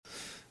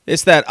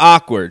It's that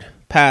awkward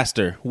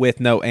pastor with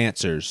no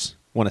answers.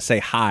 Want to say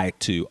hi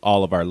to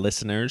all of our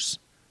listeners.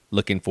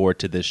 Looking forward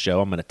to this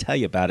show. I'm going to tell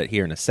you about it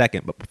here in a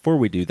second. But before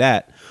we do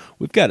that,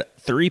 we've got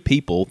 3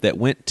 people that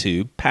went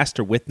to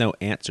Pastor with No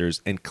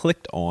Answers and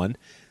clicked on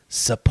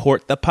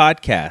Support the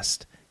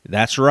Podcast.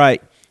 That's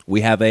right.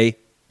 We have a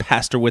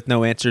Pastor with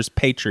No Answers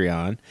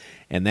Patreon.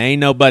 And there ain't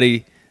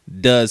nobody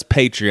does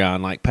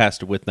Patreon like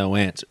Pastor with No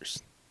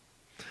Answers.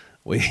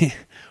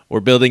 We're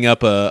building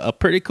up a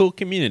pretty cool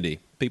community.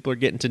 People are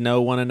getting to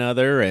know one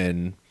another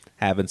and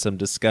having some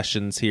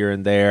discussions here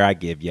and there. I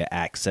give you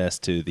access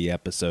to the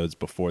episodes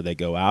before they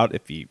go out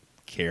if you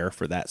care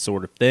for that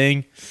sort of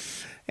thing.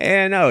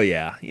 And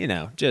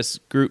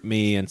just group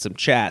me and some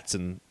chats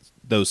and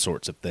those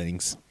sorts of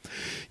things.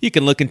 You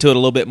can look into it a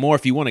little bit more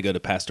if you want to go to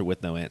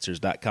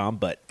pastorwithnoanswers.com,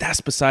 but that's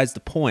besides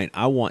the point.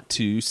 I want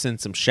to send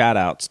some shout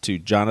outs to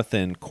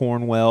Jonathan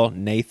Cornwell,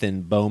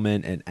 Nathan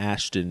Bowman, and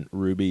Ashton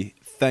Ruby.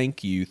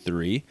 Thank you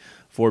 3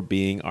 for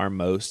being our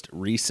most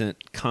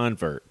recent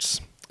converts.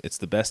 It's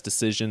the best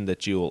decision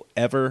that you'll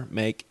ever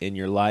make in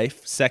your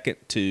life. Second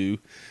to,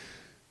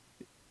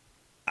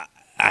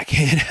 I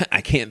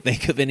can't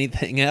think of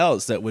anything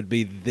else that would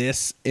be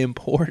this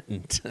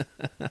important.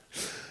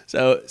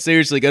 So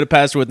seriously, go to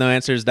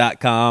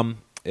pastorwithnoanswers.com.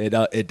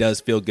 It does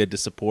feel good to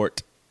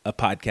support a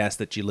podcast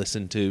that you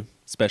listen to,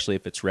 especially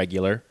if it's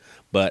regular.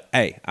 But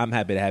hey, I'm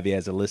happy to have you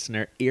as a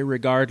listener,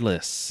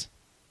 irregardless.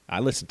 I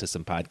listen to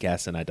some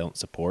podcasts and I don't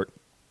support,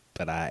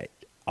 but I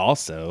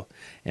also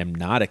am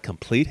not a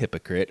complete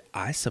hypocrite.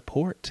 I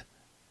support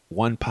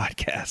one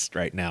podcast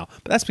right now,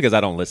 but that's because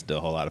I don't listen to a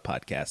whole lot of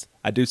podcasts.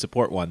 I do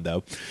support one,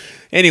 though.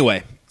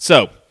 Anyway,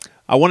 so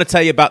I want to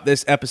tell you about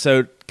this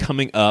episode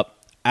coming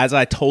up. As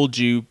I told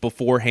you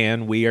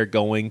beforehand, we are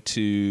going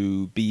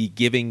to be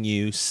giving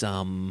you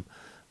some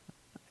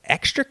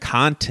extra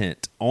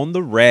content on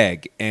the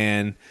reg,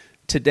 and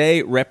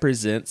today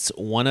represents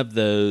one of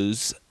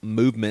those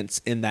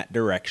movements in that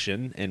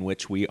direction in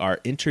which we are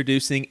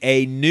introducing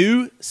a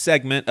new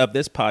segment of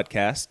this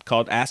podcast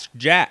called Ask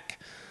Jack.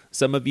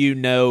 Some of you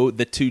know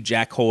the 2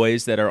 Jack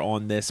Hoys that are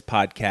on this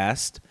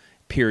podcast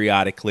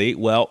periodically.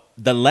 Well,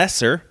 the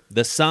lesser,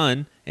 the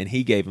son, and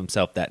he gave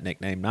himself that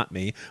nickname, not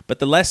me, but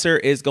the lesser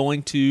is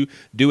going to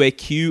do a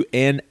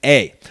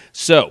Q&A.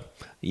 So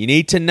you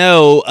need to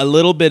know a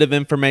little bit of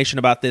information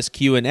about this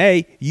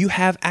Q&A. You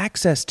have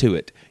access to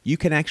it. You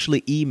can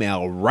actually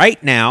email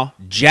right now,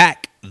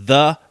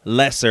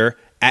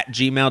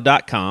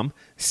 jackthelesser@gmail.com,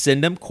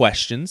 send them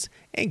questions,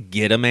 and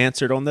get them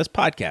answered on this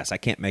podcast. I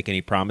can't make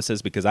any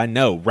promises because I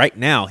know right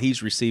now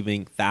he's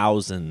receiving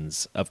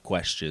thousands of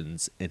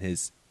questions in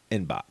his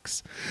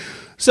inbox.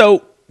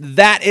 So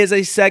that is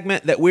a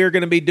segment that we're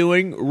going to be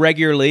doing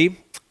regularly.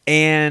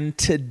 And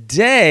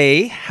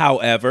today,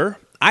 however,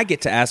 I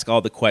get to ask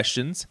all the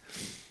questions.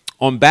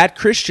 On Bad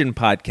Christian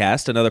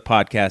Podcast, another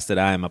podcast that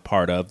I am a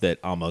part of that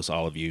almost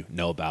all of you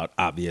know about,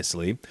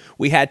 obviously,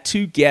 we had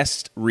 2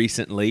 guests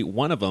recently.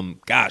 One of them,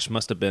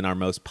 must have been our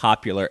most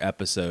popular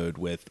episode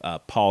with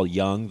Paul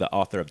Young, the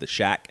author of The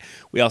Shack.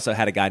 We also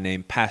had a guy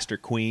named Pastor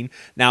Queen.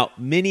 Now,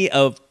 many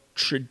of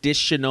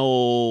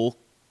traditional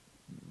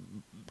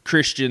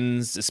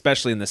Christians,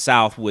 especially in the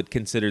South, would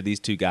consider these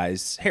 2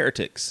 guys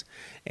heretics.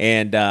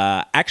 And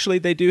actually,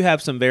 they do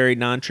have some very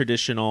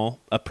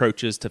non-traditional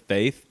approaches to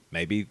faith.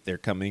 Maybe they're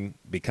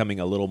becoming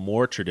a little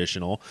more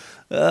traditional,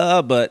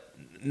 but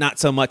not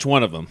so much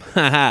one of them.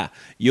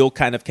 You'll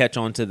kind of catch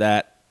on to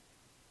that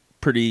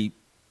pretty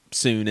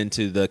soon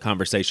into the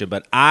conversation.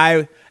 But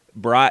I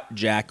brought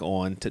Jack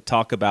on to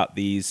talk about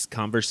these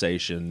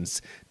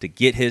conversations, to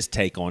get his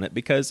take on it,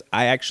 because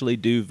I actually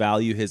do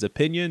value his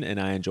opinion and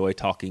I enjoy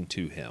talking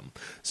to him.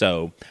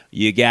 So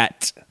you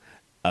got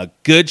a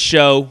good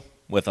show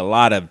with a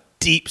lot of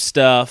deep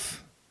stuff.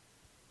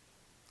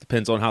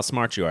 Depends on how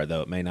smart you are,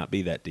 though. It may not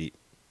be that deep.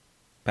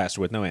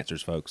 Pastor with No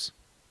Answers, folks.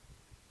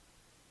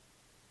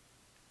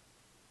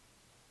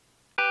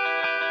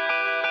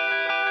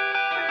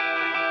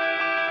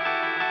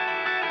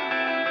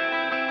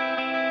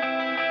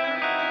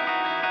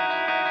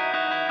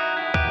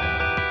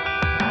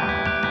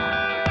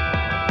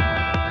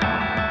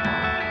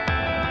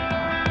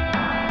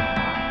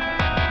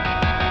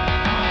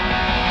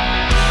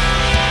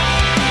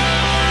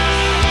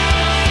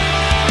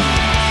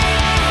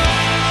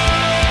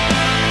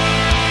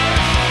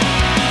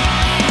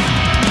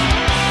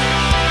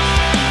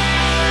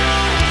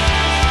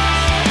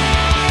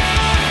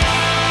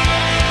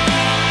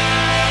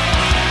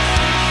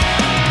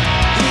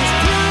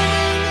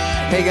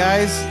 Hey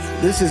guys,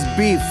 this is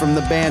Beef from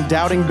the band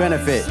Doubting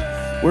Benefit.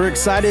 We're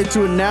excited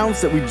to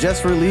announce that we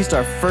just released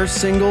our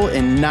first single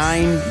in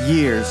 9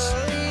 years.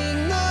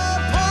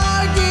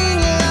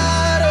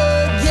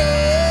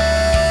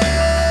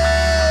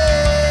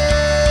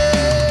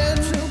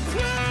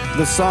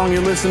 The song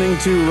you're listening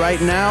to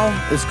right now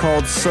is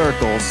called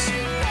Circles.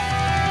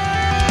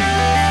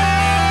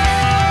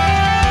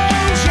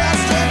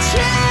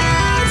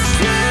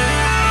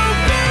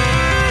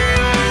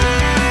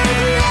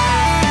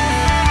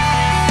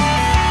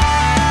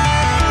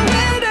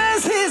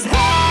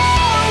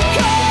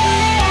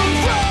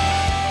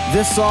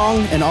 This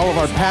song and all of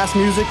our past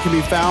music can be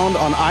found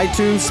on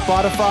iTunes,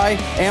 Spotify,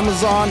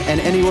 Amazon,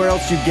 and anywhere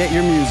else you get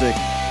your music.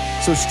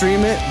 So stream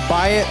it,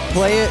 buy it,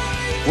 play it.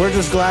 We're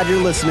just glad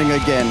you're listening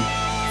again.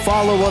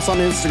 Follow us on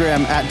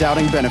Instagram at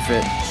Doubting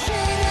Benefit.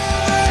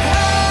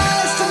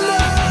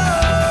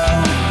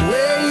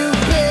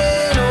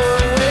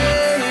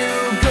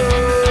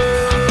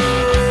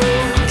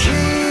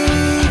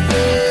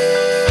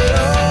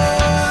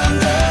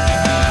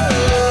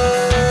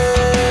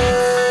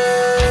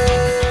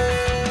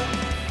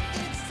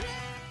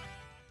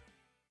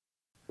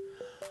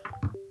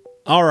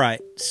 All right,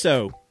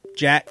 so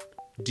Jack,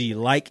 do you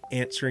like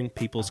answering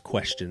people's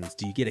questions?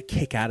 Do you get a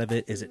kick out of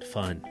it? Is it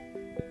fun?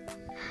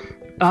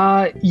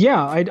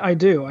 Yeah, I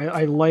do.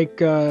 I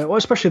like, well,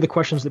 especially the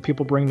questions that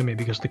people bring to me,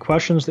 because the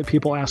questions that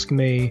people ask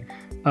me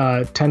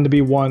tend to be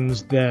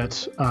ones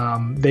that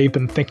they've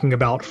been thinking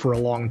about for a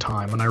long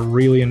time, and I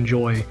really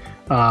enjoy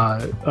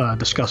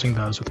discussing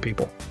those with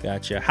people.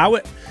 Gotcha.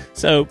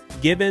 So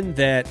given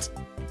that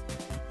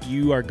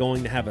you are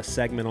going to have a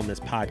segment on this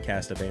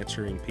podcast of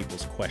answering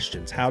people's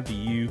questions, how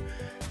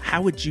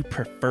would you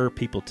prefer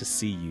people to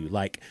see you?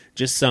 Like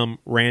just some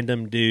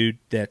random dude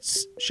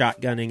that's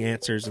shotgunning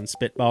answers and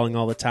spitballing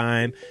all the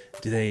time?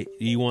 Do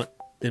you want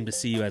them to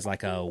see you as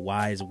like a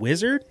wise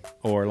wizard,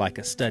 or like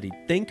a studied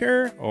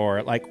thinker,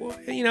 or like,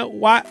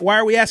 why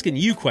are we asking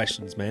you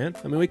questions, man?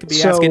 I mean, we could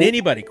be asking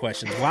anybody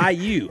questions. Why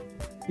you?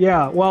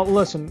 Yeah, well,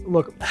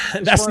 look.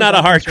 That's not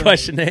a hard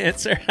question to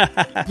answer.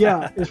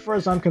 Yeah, as far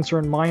as I'm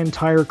concerned, my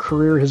entire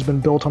career has been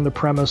built on the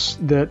premise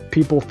that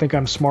people think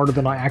I'm smarter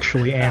than I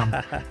actually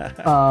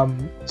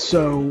am.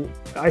 So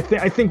I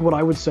think what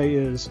I would say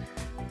is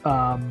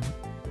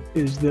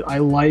that I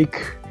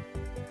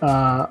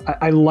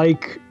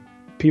like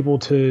people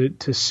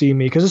to see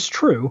me, because it's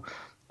true.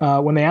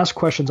 When they ask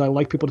questions, I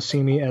like people to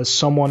see me as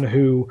someone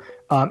who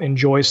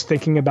enjoys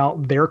thinking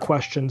about their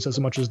questions as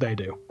much as they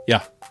do.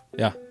 Yeah.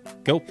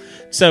 Cool.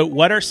 So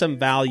what are some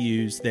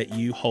values that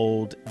you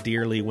hold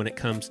dearly when it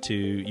comes to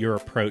your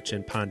approach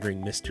in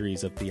pondering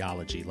mysteries of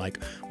theology?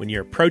 Like when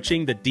you're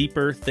approaching the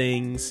deeper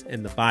things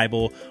in the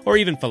Bible, or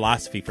even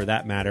philosophy for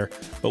that matter,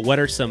 but what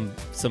are some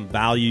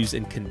values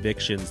and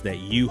convictions that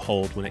you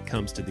hold when it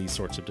comes to these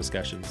sorts of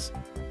discussions?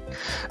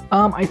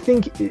 I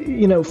think,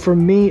 for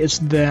me, it's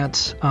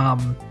that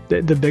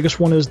the biggest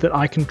one is that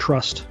I can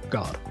trust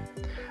God.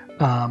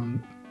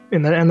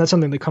 And that's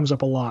something that comes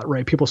up a lot,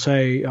 right? People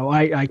say,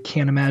 I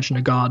can't imagine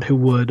a God who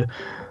would,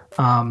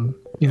 order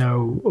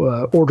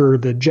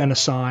the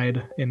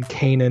genocide in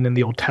Canaan in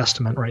the Old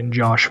Testament, right, in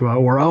Joshua.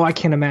 Or, I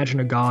can't imagine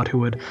a God who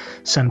would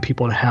send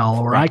people to hell.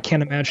 Or I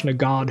can't imagine a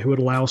God who would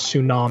allow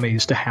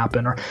tsunamis to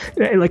happen. Or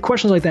like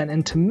questions like that.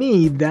 And to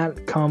me, that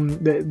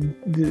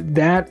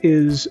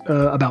is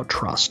about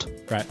trust.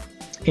 Right.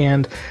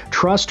 And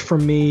trust for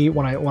me,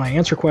 when I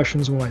answer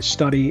questions, when I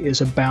study,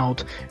 is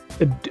about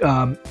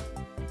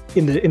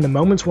in the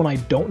moments when I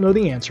don't know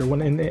the answer,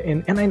 and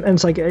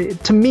it's like,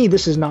 to me,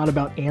 this is not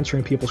about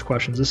answering people's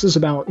questions. This is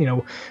about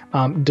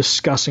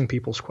discussing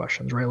people's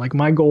questions, right? Like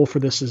my goal for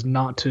this is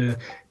not to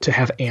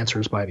have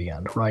answers by the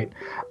end, right?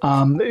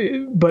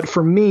 But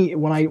for me,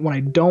 when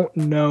I don't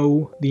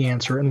know the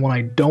answer, and when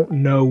I don't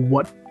know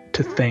what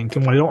to think,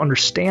 and when I don't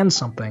understand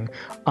something,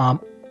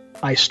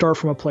 I start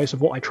from a place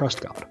of, I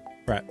trust God.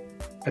 Right.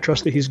 I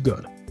trust that He's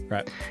good.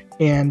 Right.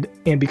 And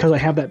because I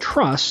have that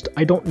trust,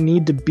 I don't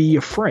need to be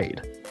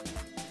afraid.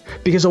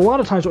 Because a lot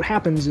of times what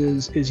happens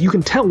is you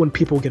can tell when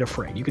people get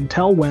afraid. You can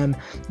tell when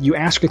you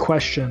ask a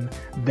question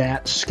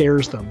that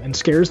scares them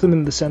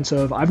in the sense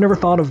of, I've never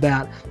thought of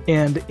that,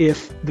 and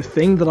if the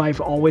thing that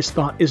I've always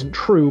thought isn't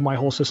true, my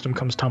whole system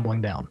comes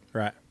tumbling down.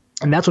 Right.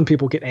 And that's when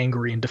people get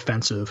angry and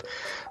defensive.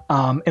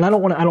 And I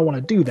don't want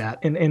to do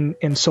that.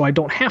 And so I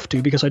don't have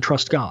to, because I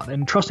trust God.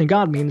 And trusting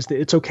God means that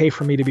it's okay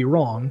for me to be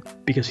wrong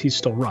because He's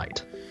still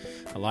right.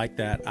 I like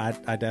that. I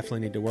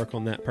definitely need to work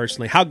on that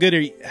personally. How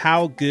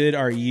good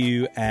are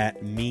you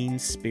at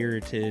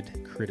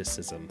mean-spirited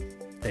criticism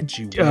that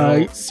you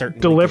will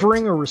certainly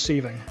delivering or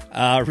receiving?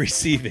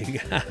 Receiving.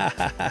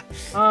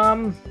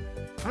 I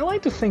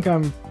like to think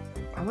I'm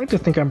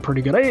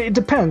pretty good. It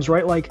depends,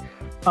 right? Like,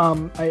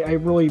 I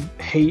really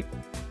hate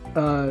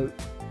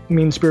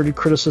mean-spirited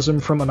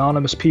criticism from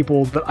anonymous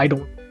people that I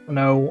don't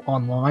know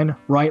online,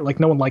 right? Like,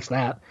 no one likes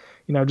that.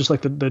 Just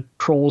like the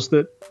trolls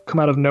that come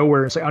out of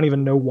nowhere and say, I don't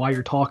even know why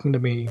you're talking to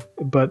me,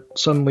 but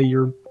suddenly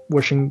you're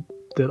wishing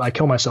that I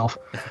kill myself.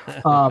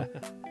 I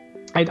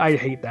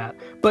hate that.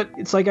 But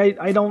it's like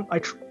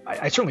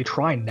I certainly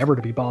try never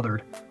to be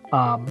bothered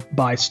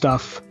by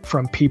stuff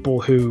from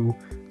people who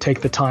take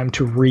the time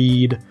to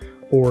read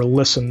or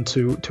listen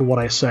to what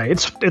I say.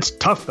 It's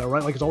tough though,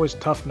 right? Like it's always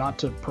tough not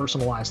to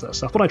personalize that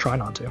stuff, but I try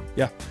not to.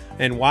 Yeah.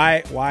 And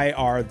why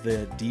are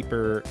the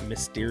deeper,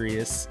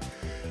 mysterious,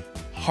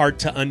 hard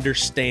to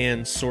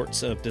understand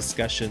sorts of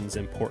discussions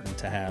important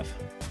to have?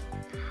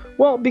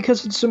 Well,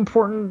 because it's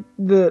important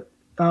that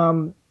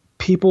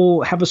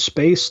people have a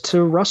space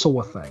to wrestle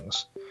with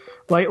things.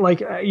 Like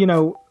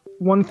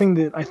one thing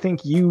that I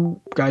think you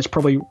guys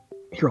probably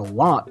hear a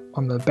lot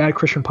on the Bad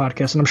Christian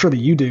podcast, and I'm sure that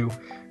you do,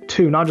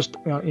 too, not just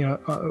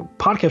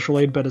podcast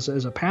related, but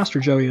as a pastor,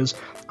 Joey, is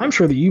I'm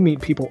sure that you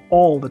meet people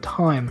all the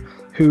time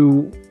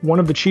who one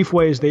of the chief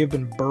ways they've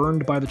been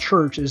burned by the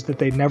church is that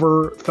they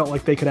never felt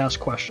like they could ask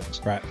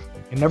questions. Right.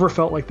 They never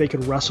felt like they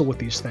could wrestle with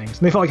these things. And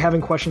they felt like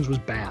having questions was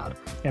bad,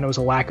 and it was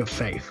a lack of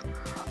faith.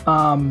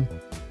 And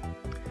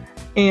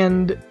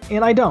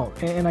I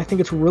don't. And I think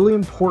it's really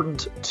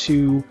important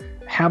to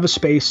have a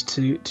space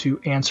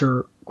to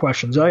answer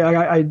questions.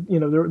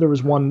 There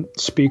was one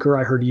speaker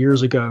I heard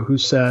years ago who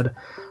said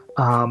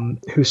doubt.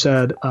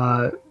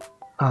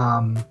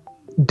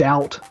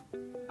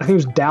 I think it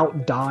was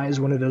doubt dies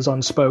when it is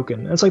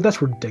unspoken. And it's like,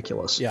 that's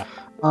ridiculous. Yeah.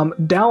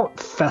 Doubt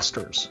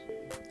festers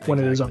when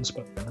it is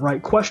unspoken,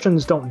 right?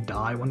 Questions don't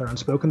die when they're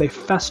unspoken; they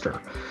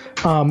fester,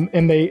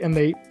 and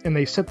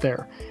they sit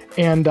there,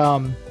 and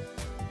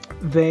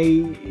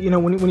they,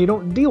 when you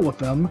don't deal with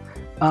them,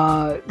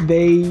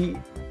 they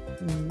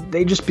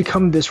just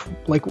become this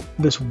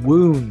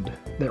wound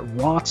that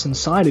rots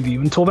inside of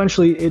you until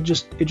eventually it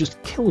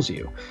just kills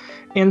you.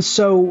 And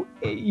so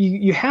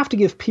you have to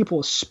give people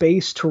a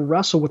space to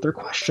wrestle with their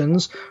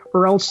questions,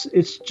 or else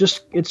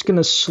it's going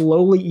to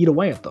slowly eat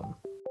away at them.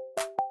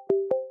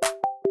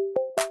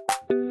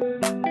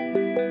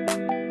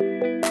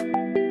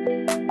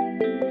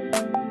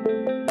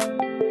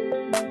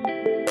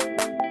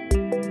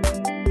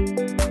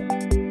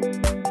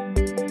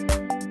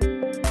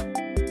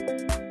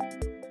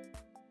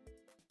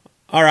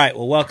 All right,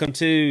 well, welcome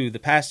to the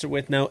Pastor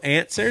with No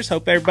Answers.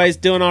 Hope everybody's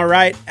doing all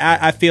right.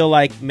 I feel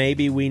like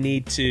maybe we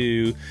need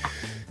to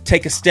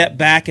take a step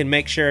back and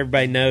make sure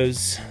everybody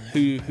knows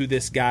who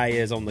this guy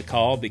is on the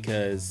call,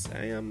 because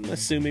I am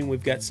assuming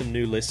we've got some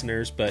new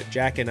listeners, but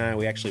Jack and I,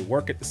 we actually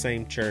work at the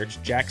same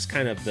church. Jack's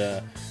kind of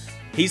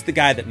he's the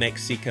guy that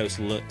makes Seacoast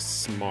look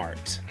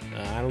smart.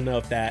 I don't know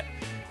if that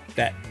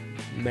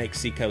makes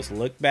Seacoast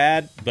look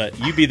bad, but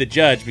you be the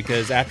judge,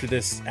 because after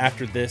this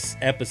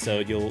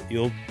episode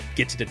you'll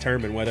get to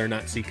determine whether or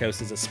not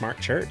Seacoast is a smart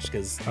church,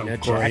 because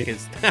Jack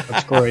is.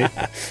 That's great.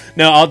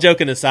 No, all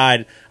joking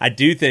aside, I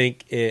do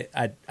think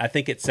I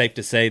think it's safe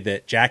to say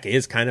that Jack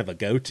is kind of a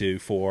go-to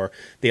for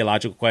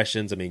theological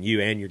questions. I mean,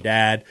 you and your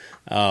dad,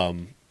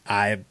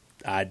 I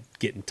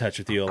get in touch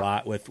with you a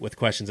lot with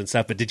questions and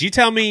stuff. But did you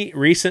tell me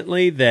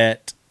recently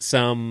that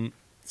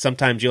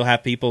sometimes you'll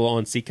have people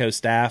on Seacoast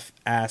staff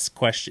ask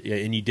questions,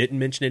 and you didn't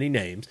mention any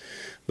names,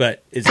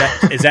 but is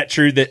that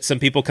true that some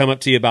people come up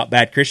to you about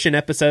Bad Christian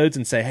episodes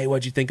and say, "Hey,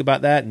 what'd you think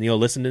about that?" and you'll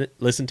listen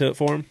to it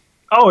for them?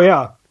 Oh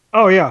yeah.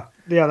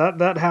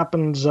 That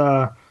happens.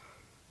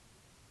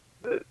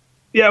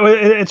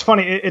 It's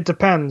funny. It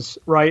depends,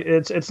 right?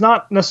 It's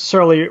not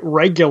necessarily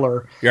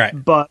regular,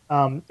 right? But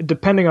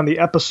depending on the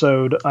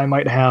episode, I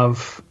might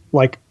have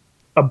like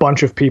a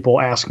bunch of people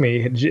ask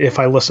me if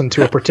I listen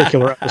to a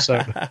particular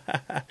episode.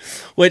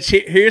 Which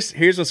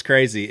here's what's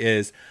crazy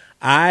is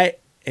I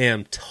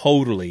am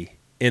totally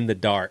in the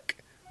dark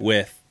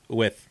with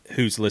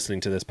who's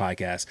listening to this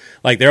podcast.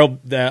 Like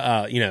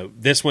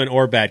this one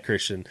or Bad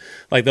Christian.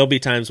 Like there'll be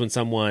times when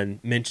someone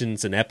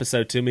mentions an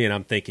episode to me and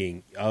I'm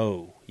thinking,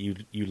 "Oh, you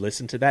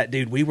listened to that,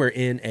 dude?" We were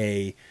in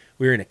a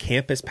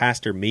campus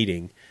pastor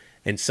meeting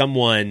and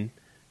someone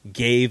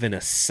gave an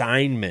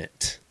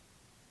assignment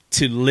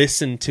to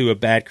listen to a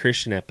Bad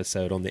Christian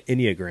episode on the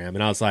Enneagram.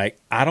 And I was like,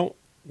 I don't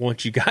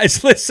want you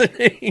guys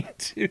listening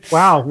to...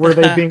 Wow, were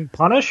they being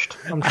punished?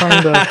 I'm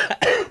trying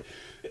to...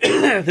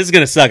 This is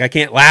going to suck. I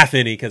can't laugh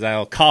any because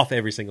I'll cough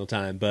every single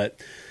time.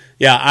 But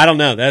yeah, I don't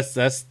know.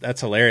 That's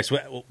hilarious.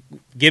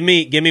 Give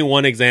me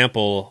one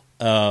example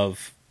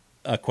of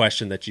a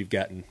question that you've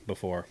gotten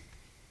before.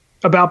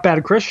 About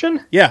Bad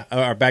Christian? Yeah,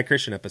 our Bad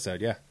Christian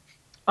episode, yeah.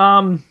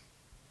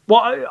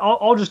 Well,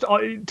 I'll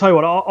tell you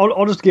what.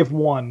 I'll just give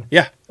one.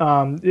 Yeah.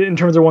 In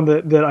terms of one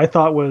that I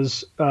thought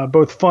was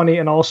both funny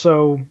and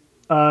also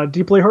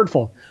deeply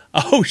hurtful.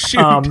 Oh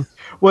shoot!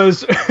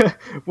 Was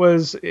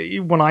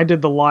when I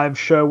did the live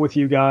show with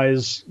you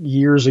guys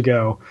years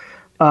ago.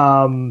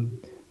 I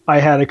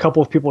had a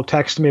couple of people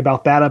text me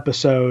about that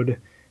episode,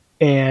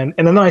 and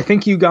then I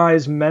think you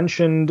guys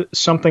mentioned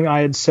something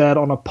I had said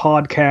on a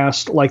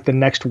podcast like the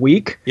next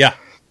week. Yeah.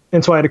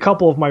 And so I had a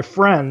couple of my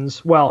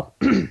friends, well,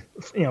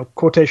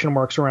 quotation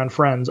marks around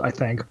friends, I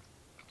think,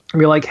 and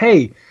be like,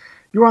 "Hey,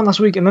 you were on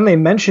last week," and then they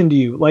mentioned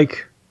you.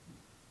 Like,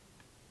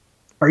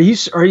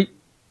 do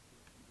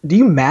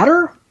you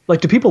matter?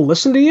 Like, do people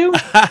listen to you?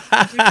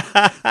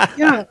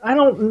 Yeah, I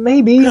don't.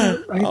 Maybe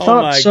I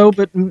thought so,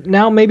 but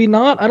now maybe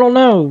not. I don't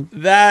know.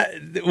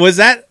 That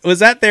was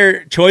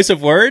their choice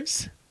of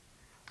words.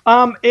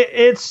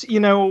 It's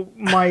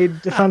my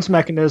defense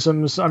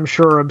mechanisms, I'm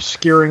sure,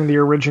 obscuring the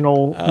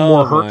original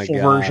more hurtful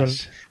version.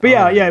 But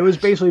yeah, it was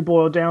basically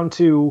boiled down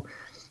to,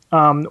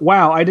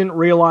 wow, I didn't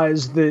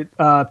realize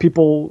that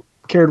people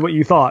cared what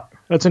you thought.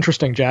 That's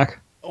interesting,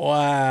 Jack.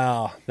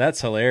 Wow,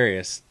 that's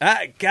hilarious.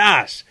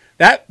 Gosh,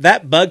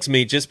 that bugs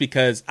me just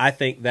because I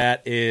think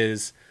that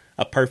is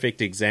a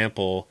perfect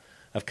example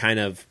of kind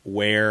of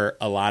where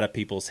a lot of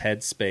people's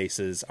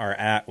headspaces are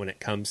at when it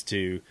comes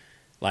to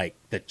like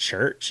the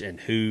church and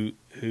who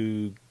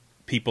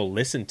people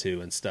listen to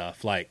and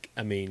stuff. Like,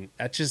 I mean,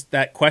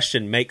 that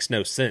question makes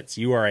no sense.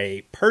 You are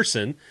a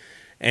person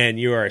and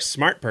you are a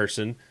smart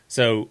person,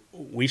 so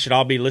we should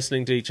all be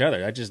listening to each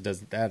other.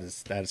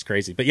 That is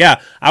crazy. But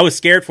yeah, I was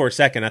scared for a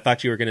second. I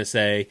thought you were going to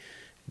say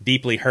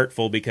deeply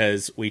hurtful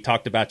because we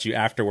talked about you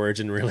afterwards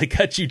and really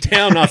cut you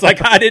down. I was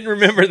like, I didn't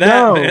remember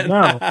that.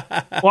 No.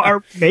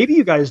 Well, maybe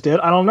you guys did.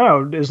 I don't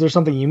know. Is there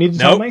something you need to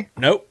tell me?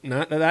 Nope,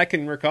 not that I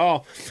can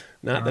recall.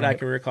 I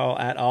can recall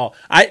at all.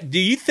 Do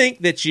you think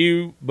that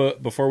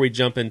before we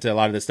jump into a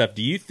lot of this stuff,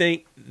 do you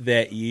think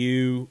that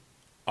you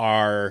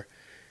are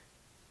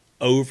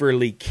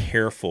overly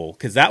careful?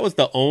 Because that was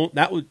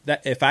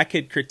if I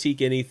could critique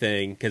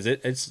anything, because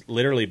it's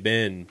literally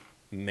been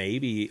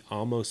maybe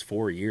almost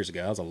 4 years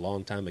ago. That was a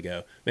long time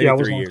ago. Maybe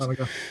 3 years. Time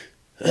ago.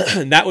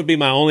 That would be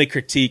my only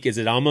critique, is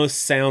it almost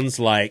sounds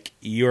like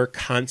you're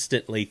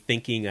constantly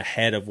thinking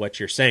ahead of what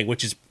you're saying,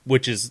 which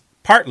is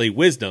partly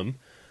wisdom,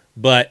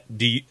 but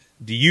do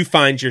you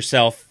find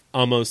yourself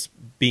almost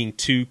being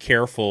too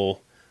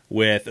careful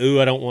with,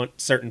 I don't want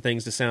certain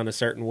things to sound a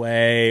certain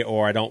way,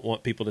 or I don't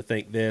want people to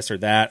think this or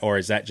that, or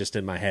is that just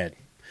in my head?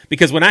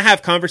 Because when I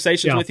have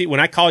conversations with you, when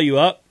I call you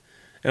up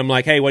and I'm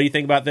like, hey, what do you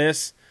think about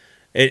this?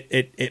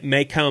 It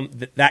may come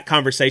that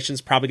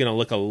conversation's probably going to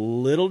look a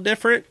little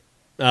different.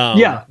 Than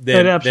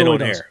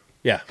on air.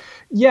 Yeah.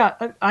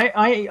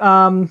 I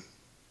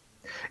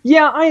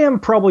am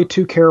probably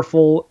too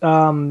careful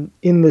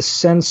in the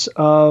sense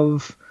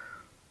of,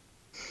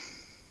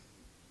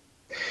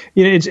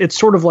 it's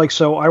sort of like,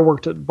 so I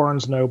worked at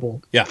Barnes &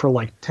 Noble for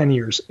like 10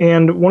 years.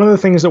 And one of the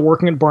things that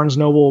working at Barnes &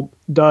 Noble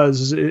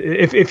does,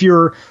 is if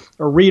you're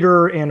a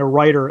reader and a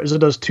writer, is it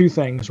does two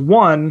things.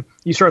 One,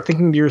 you start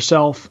thinking to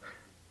yourself,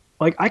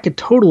 like, I could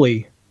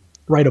totally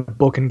write a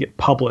book and get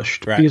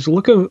published. Right. Because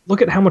look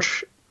at how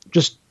much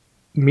just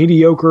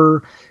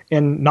mediocre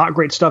and not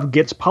great stuff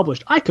gets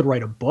published. I could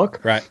write a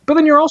book. Right. But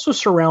then you're also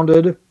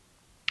surrounded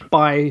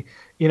by,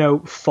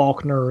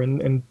 Faulkner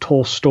and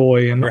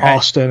Tolstoy and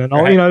Austen and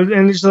all,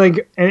 and it's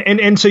like,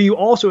 and so you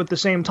also at the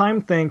same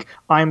time think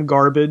I'm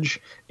garbage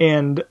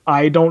and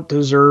I don't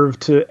deserve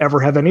to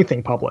ever have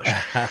anything published.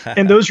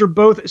 And those are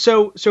both,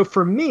 so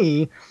for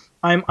me,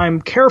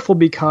 I'm careful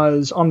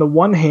because on the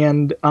one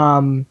hand,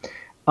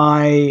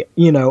 I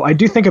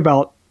do think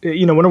about,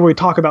 whenever we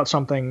talk about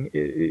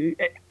something,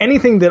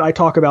 anything that I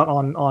talk about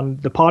on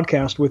the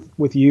podcast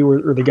with you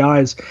or the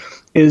guys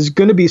is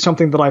going to be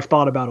something that I've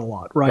thought about a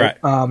lot. Right.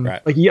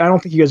 Like, I don't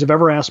think you guys have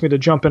ever asked me to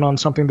jump in on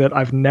something that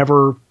I've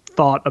never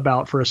thought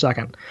about for a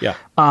second. Yeah.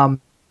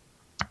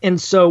 And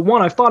so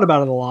one, I've thought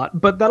about it a lot,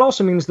 but that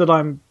also means that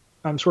I'm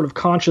sort of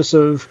conscious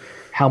of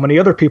how many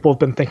other people have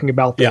been thinking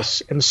about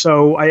this. Yeah. And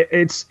so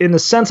it's in a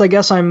sense, I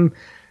guess I'm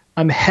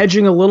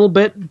hedging a little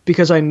bit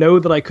because I know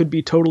that I could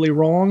be totally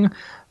wrong.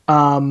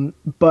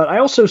 But I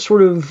also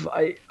sort of,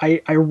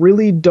 I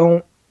really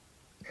don't,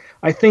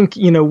 I think,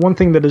 one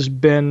thing that has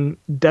been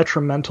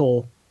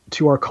detrimental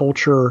to our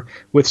culture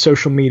with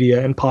social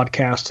media and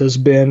podcasts has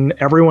been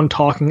everyone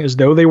talking as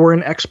though they were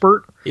an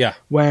expert. Yeah.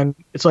 When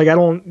it's like,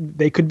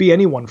 they could be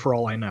anyone for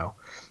all I know.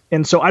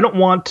 And so I don't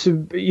want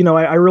to,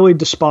 I really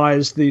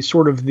despise the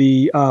sort of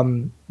the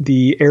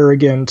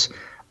arrogant,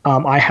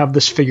 I have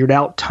this figured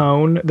out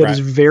tone that is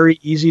very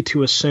easy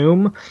to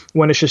assume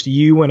when it's just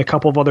you and a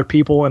couple of other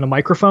people and a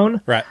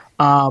microphone. Right.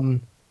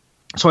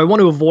 So I want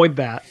to avoid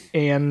that.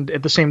 And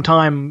at the same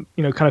time,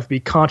 kind of be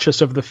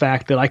conscious of the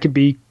fact that I could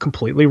be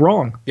completely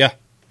wrong. Yeah.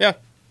 Yeah.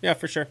 Yeah,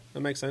 for sure.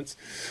 That makes sense.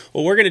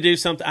 Well, we're going to do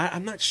something.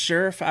 I'm not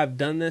sure if I've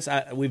done this.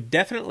 We've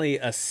definitely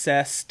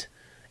assessed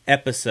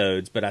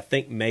episodes, but I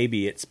think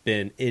maybe it's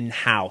been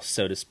in-house,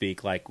 so to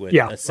speak, like with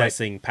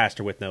assessing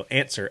Pastor with No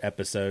Answer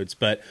episodes.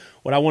 But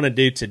what I want to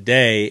do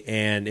today,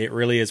 and it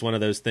really is one of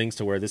those things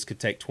to where this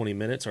could take 20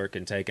 minutes or it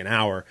can take an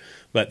hour,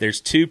 but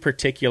there's two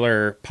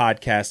particular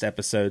podcast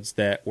episodes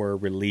that were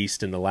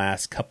released in the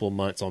last couple of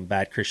months on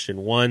Bad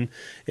Christian. One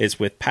is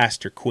with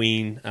Pastor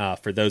Queen.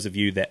 For those of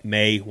you that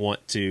may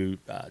want to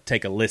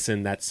take a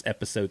listen, that's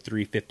episode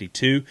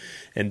 352.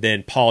 And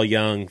then Paul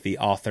Young, the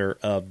author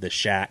of The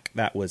Shack,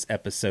 that was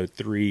episode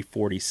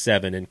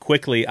 347. And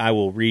quickly, I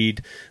will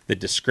read the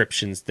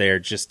descriptions there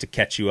just to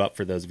catch you up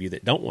for those of you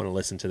that don't want to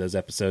listen to those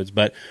episodes.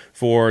 But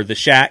for The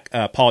Shack,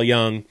 Paul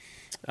Young,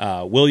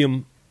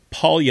 William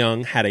Paul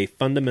Young had a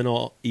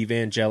fundamental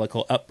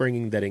evangelical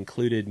upbringing that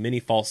included many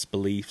false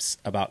beliefs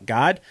about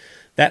God.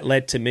 That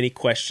led to many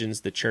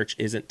questions the church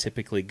isn't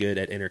typically good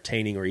at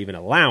entertaining or even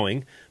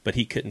allowing, but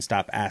he couldn't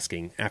stop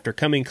asking. After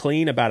coming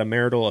clean about a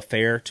marital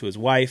affair to his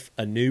wife,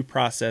 a new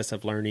process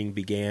of learning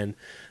began,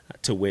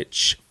 to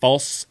which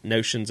false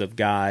notions of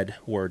God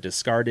were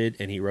discarded,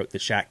 and he wrote The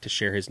Shack to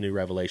share his new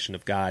revelation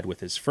of God with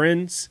his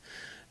friends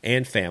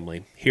and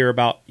family. Hear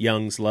about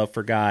Young's love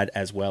for God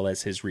as well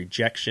as his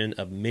rejection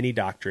of many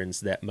doctrines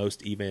that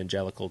most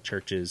evangelical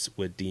churches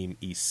would deem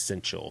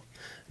essential.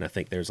 And I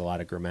think there's a lot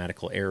of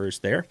grammatical errors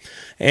there.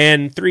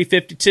 And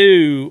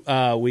 352,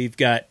 we've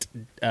got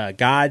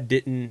God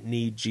didn't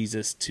need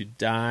Jesus to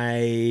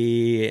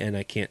die, and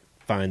I can't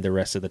find the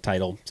rest of the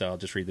title, so I'll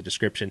just read the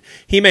description.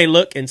 He may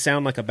look and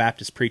sound like a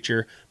Baptist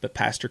preacher, but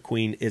Pastor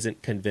Queen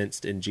isn't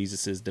convinced in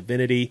Jesus'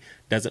 divinity,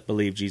 doesn't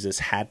believe Jesus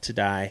had to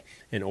die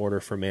in order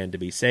for man to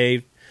be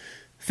saved,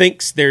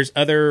 thinks there's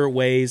other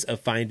ways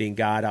of finding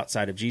God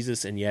outside of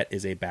Jesus, and yet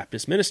is a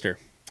Baptist minister.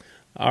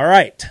 All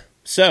right,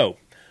 so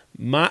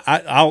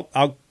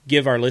I'll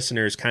give our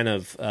listeners kind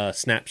of a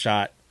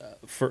snapshot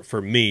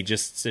for me,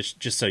 just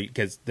so,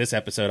 because this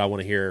episode I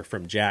want to hear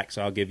from Jack,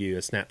 so I'll give you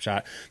a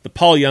snapshot. The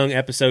Paul Young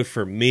episode,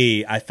 for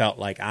me, I felt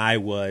like I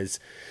was,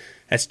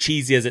 as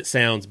cheesy as it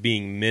sounds,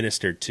 being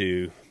ministered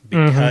to,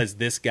 because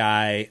this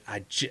guy,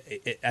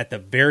 at the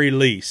very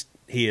least,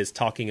 he is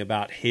talking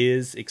about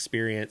his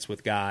experience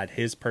with God,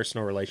 his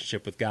personal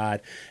relationship with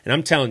God, and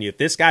I'm telling you, if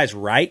this guy's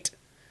right,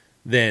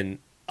 then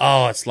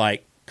it's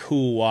like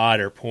cool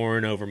water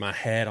pouring over my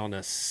head on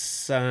a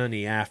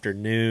sunny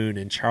afternoon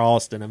in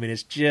Charleston. I mean,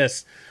 it's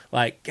just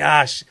like,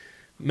 gosh,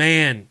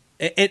 man.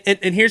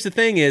 And here's the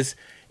thing is,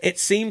 it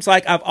seems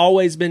like I've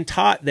always been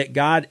taught that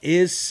God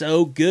is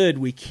so good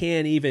we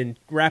can't even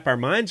wrap our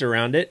minds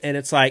around it. And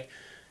it's like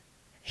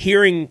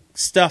hearing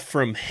stuff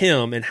from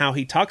him and how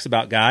he talks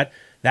about God,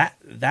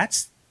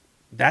 that's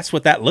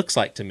what that looks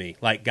like to me.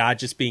 Like God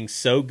just being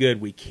so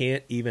good we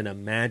can't even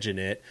imagine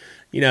it.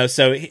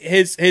 So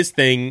his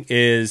thing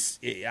is,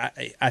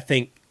 I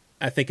think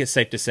it's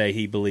safe to say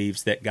he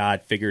believes that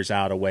God figures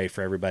out a way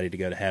for everybody to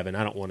go to heaven.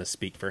 I don't want to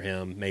speak for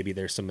him. Maybe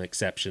there's some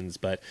exceptions,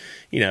 but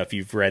if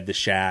you've read The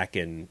Shack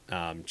and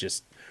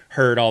just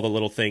heard all the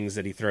little things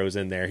that he throws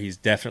in there, he's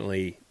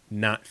definitely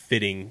not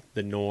fitting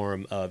the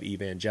norm of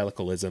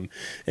evangelicalism.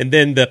 And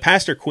then the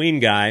Pastor Queen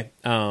guy,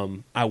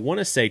 I want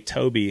to say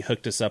Toby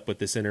hooked us up with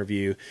this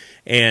interview,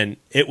 and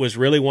it was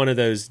really one of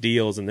those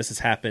deals, and this has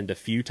happened a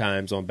few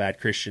times on Bad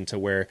Christian, to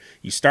where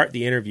you start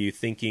the interview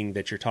thinking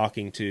that you're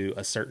talking to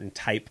a certain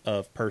type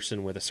of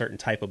person with a certain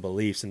type of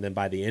beliefs, and then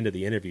by the end of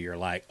the interview, you're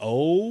like,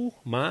 oh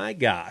my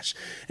gosh.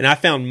 And I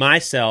found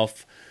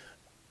myself,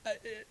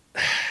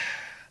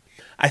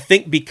 I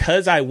think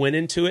because I went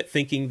into it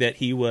thinking that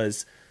he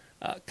was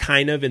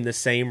kind of in the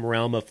same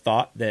realm of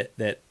thought that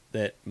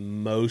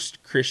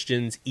most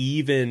Christians,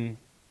 even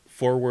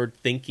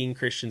forward-thinking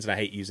Christians, and I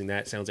hate using that,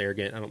 it sounds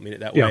arrogant, I don't mean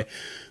it that way,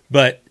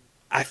 but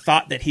I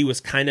thought that he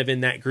was kind of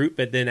in that group,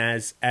 but then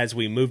as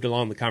we moved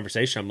along the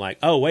conversation, I'm like,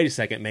 oh, wait a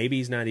second, maybe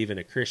he's not even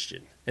a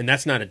Christian. And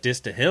that's not a diss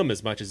to him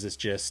as much as it's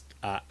just,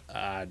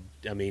 I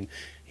mean,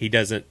 he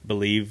doesn't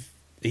believe,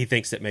 he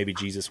thinks that maybe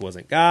Jesus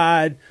wasn't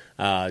God,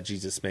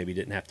 Jesus maybe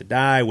didn't have to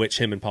die, which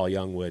him and Paul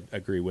Young would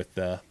agree with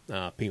the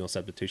penal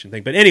substitution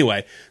thing. But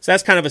anyway, so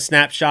that's kind of a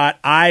snapshot.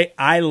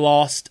 I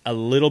lost a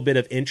little bit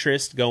of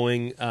interest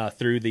going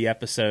through the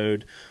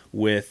episode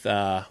with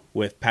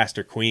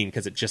Pastor Queen,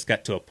 because it just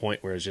got to a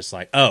point where it's just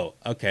like, oh,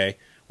 okay,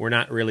 we're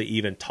not really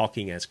even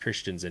talking as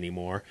Christians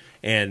anymore.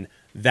 And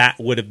that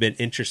would have been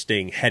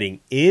interesting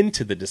heading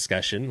into the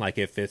discussion, like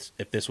if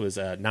this was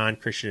a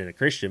non-Christian and a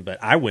Christian,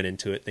 but I went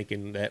into it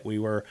thinking that we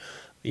were,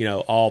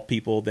 all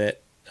people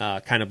that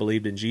kind of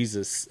believed in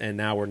Jesus, and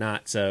now we're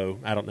not, so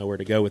I don't know where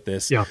to go with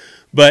this. Yeah.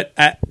 But,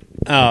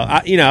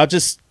 I'll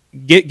just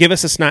give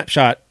us a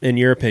snapshot, in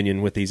your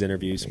opinion, with these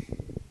interviews.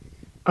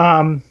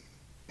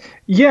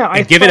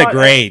 Yeah, give it a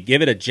grade.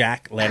 Give it a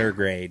Jack letter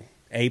grade.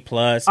 A+, B-.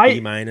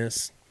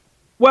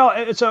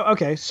 Well,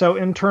 so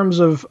in terms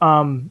of...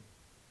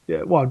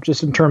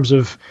 just in terms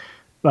of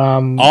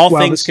all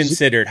things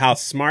considered, how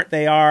smart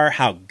they are,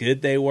 how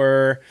good they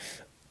were,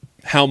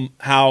 how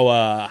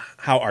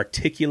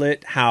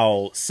articulate,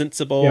 how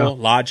sensible,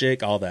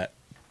 logic, all that.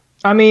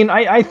 I mean,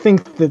 I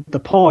think that the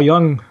Paul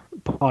Young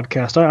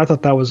podcast, I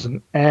thought that was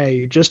an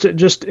A, just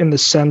in the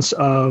sense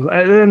of,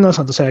 and that's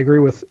not to say I agree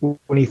with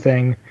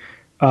anything,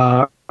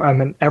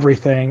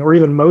 everything, or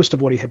even most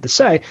of what he had to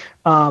say.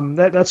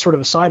 That's sort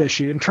of a side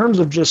issue. In terms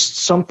of just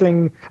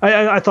something,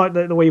 I thought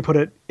that the way you put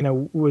it,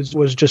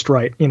 was just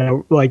right.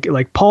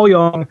 Like Paul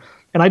Young,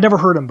 and I'd never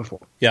heard him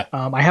before. Yeah.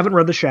 I haven't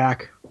read The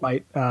Shack,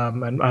 right?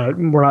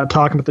 And we're not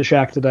talking about The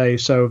Shack today,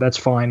 so that's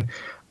fine.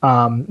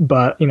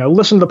 But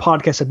listen to the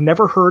podcast. I'd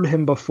never heard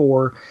him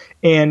before,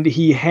 and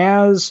he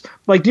has,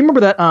 like, do you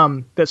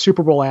remember that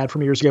Super Bowl ad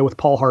from years ago with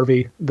Paul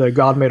Harvey, the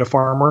God Made a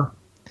Farmer?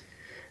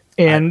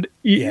 And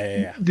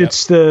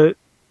it's there's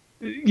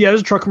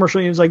a truck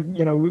commercial. And it's like,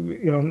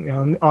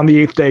 on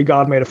the 8th day,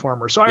 God made a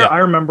farmer. So I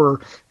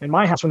remember in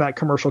my house when that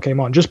commercial came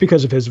on, just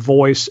because of his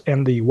voice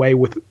and the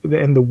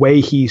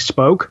way he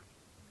spoke,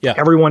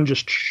 everyone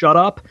just shut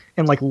up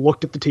and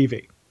looked at the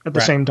TV at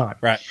the same time.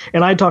 Right.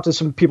 And I talked to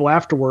some people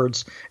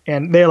afterwards,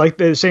 and they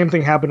the same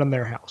thing happened in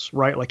their house,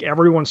 right? Like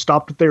everyone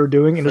stopped what they were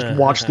doing and just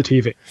watched the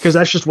TV, because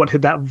that's just what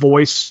that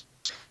voice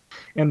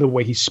and the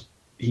way he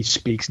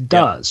speaks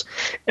does.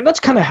 And that's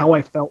kind of how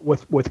I felt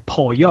with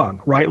Paul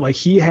Young, right? Like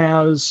he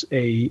has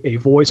a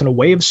voice and a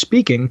way of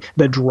speaking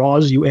that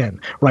draws you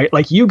in, right?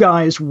 Like you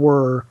guys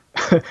were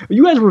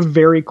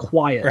very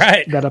quiet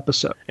that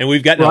episode. And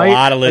we've gotten a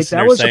lot of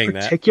listeners saying that. That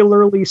was a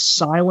particularly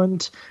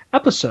silent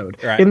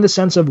episode in the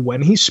sense of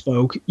when he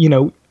spoke,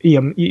 what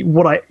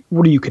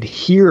you could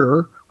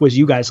hear was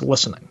you guys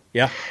listening.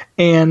 Yeah.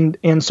 And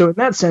so in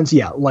that sense,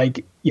 yeah,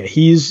 like, yeah,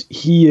 he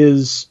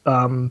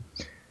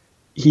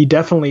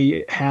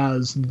definitely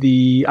has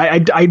the,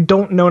 I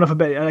don't know enough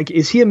about it. Like,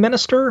 is he a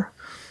minister?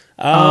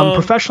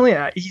 Professionally,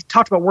 he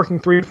talked about working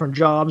 3 different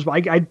jobs, but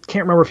I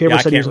can't remember if he ever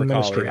said he was in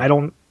ministry. Either. I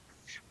don't.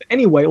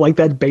 Anyway, like,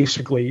 that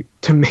basically,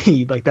 to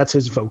me, like, that's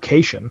his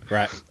vocation.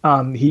 Right.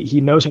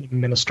 He knows how to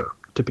minister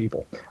to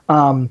people.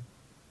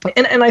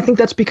 And I think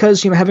that's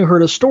because, having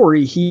heard his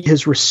story, he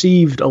has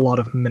received a lot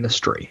of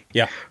ministry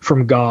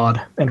from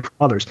God and from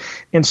others.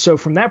 And so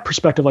from that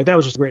perspective, like, that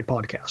was just a great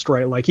podcast,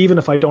 right? Like, even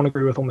if I don't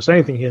agree with almost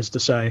anything he has to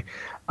say,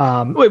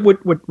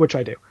 which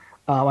I do,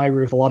 I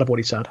agree with a lot of what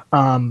he said.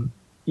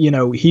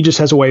 He just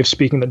has a way of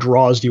speaking that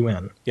draws you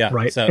in. Yeah.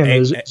 Right. So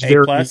and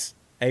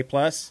A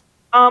plus.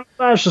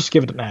 Let's just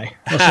give it an A.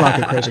 Let's not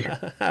get crazy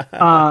here.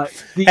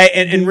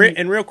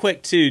 And real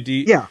quick too,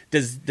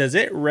 does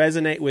it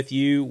resonate with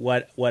you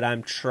what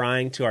I'm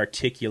trying to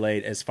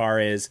articulate as far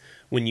as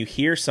when you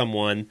hear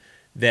someone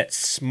that's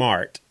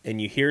smart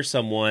and you hear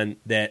someone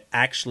that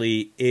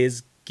actually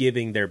is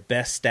giving their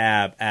best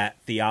stab at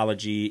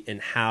theology and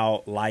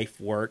how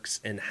life works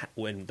and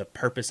the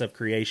purpose of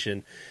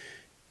creation,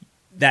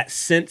 that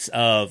sense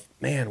of,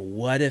 man,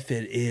 what if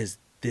it is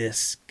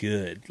this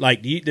good?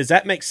 Like, does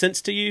that make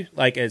sense to you?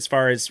 Like, as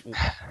far as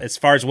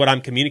what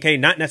I'm communicating,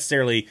 not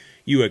necessarily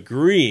you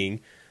agreeing,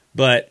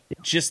 but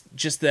just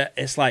that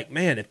it's like,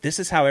 man, if this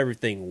is how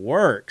everything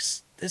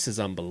works, this is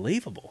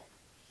unbelievable.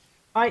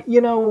 I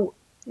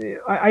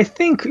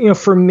think,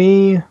 for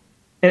me,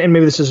 and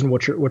maybe this isn't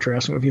what you're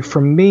asking of you.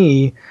 For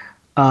me,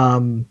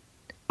 I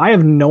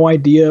have no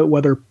idea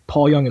whether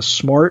Paul Young is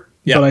smart,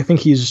 but I think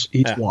he's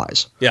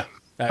wise. Yeah.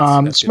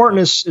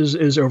 Smartness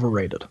is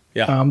overrated.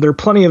 Yeah. There are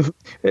plenty of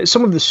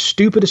some of the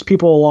stupidest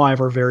people alive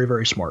are very,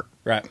 very smart.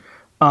 Right.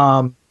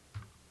 And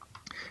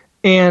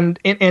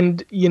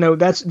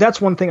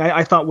that's one thing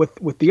I thought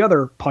with the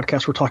other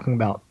podcast we're talking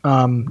about.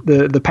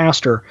 The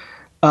pastor,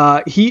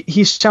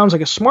 he sounds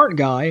like a smart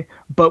guy,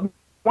 but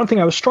one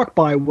thing I was struck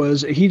by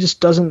was he just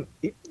doesn't,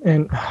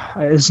 and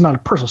it's not a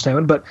personal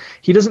statement, but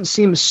he doesn't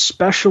seem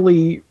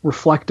especially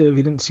reflective.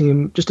 He didn't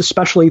seem just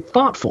especially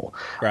thoughtful.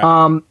 Right.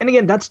 And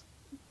again, that's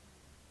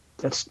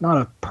not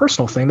a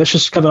personal thing. That's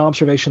just kind of an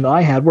observation that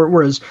I had.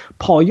 Whereas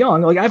Paul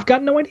Young, like, I've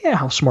got no idea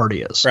how smart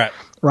he is.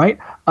 Right.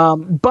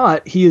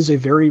 But he is a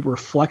very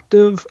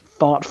reflective,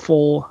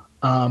 thoughtful,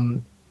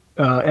 and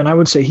I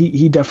would say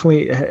he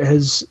definitely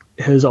has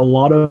a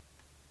lot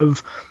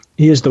of.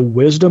 He has the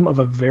wisdom of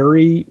a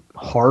very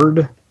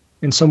hard,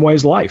 in some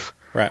ways, life.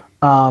 Right.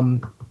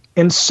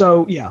 And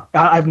so, yeah,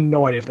 I have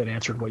no idea if that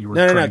answered what you were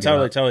trying to get at.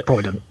 Totally.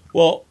 Probably didn't.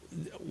 Well,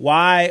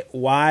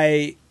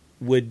 why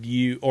would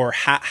you, or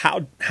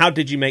how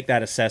did you make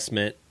that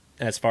assessment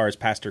as far as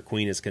Pastor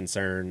Queen is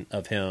concerned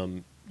of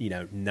him,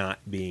 not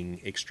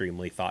being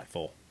extremely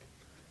thoughtful?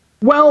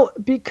 Well,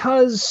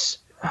 because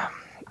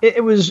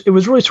it was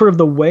really sort of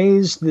the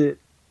ways that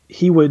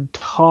he would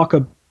talk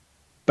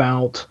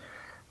about,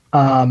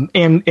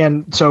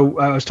 and so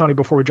I was telling you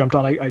before we jumped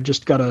on, I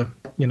just got a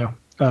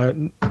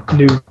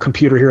new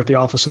computer here at the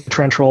office and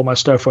transfer all my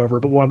stuff over.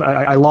 But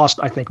I lost,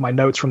 I think, my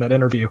notes from that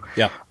interview.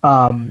 Yeah.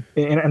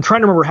 And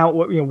trying to remember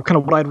kind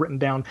of what I'd written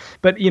down.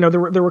 But there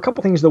were a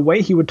couple things. The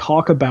way he would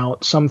talk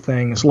about some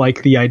things,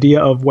 like the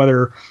idea of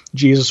whether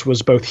Jesus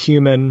was both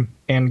human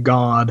and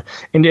God,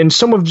 and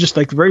some of just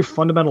like the very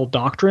fundamental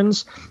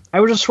doctrines, I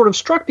was just sort of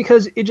struck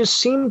because it just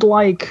seemed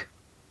like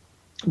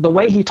the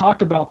way he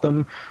talked about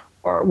them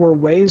were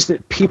ways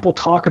that people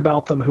talk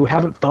about them who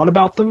haven't thought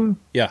about them.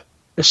 Yeah.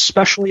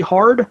 Especially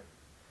hard.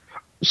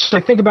 So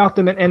I think about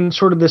them and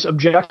sort of this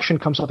objection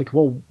comes up like,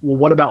 well,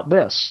 what about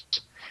this?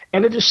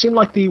 And it just seemed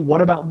like the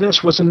what about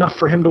this was enough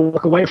for him to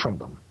walk away from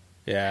them.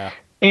 Yeah.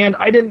 And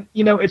I didn't,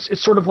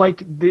 it's sort of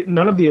like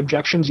none of the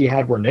objections he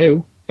had were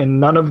new, and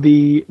none of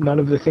the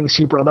things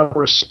he brought up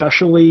were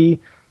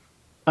especially,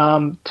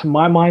 to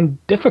my mind,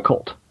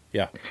 difficult.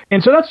 Yeah.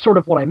 And so that's sort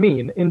of what I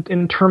mean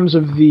in terms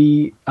of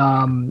the,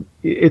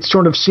 it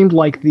sort of seemed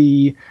like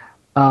the,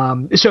 I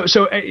know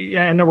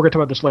we're going to talk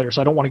about this later,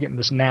 so I don't want to get into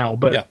this now,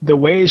 but the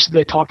ways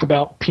they talked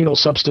about penal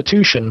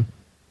substitution,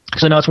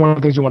 because I know it's one of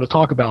the things we want to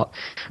talk about,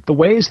 the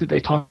ways that they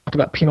talked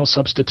about penal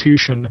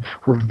substitution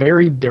were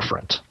very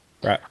different.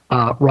 Right.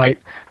 Right.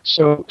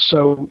 So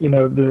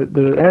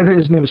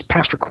his name is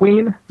Pastor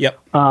Queen. Yep.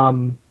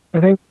 I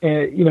think,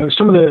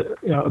 some of the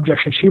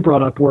objections he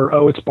brought up were,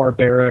 it's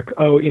barbaric.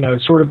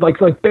 Sort of like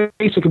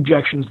basic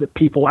objections that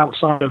people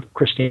outside of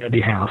Christianity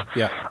have.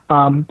 Yeah.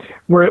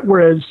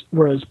 Whereas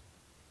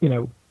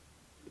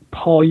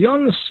Paul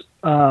Young's,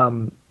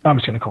 I'm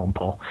just going to call him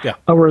Paul. Yeah.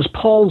 Whereas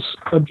Paul's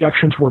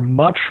objections were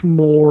much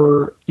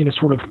more,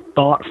 sort of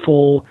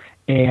thoughtful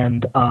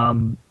and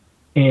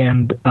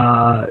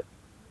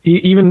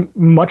even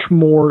much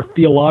more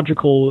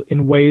theological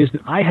in ways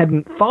that I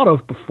hadn't thought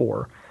of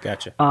before.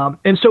 Gotcha.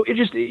 And so it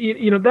just,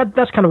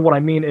 that's kind of what I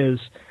mean is,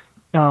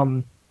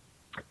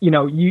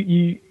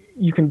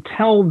 you can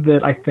tell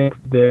that I think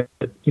that,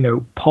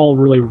 Paul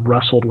really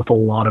wrestled with a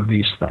lot of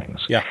these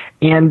things. Yeah.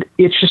 And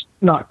it's just,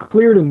 not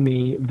clear to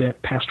me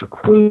that Pastor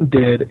Queen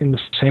did in the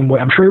same way.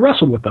 I'm sure he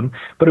wrestled with them,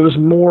 but it was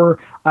more,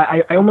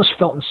 I almost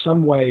felt in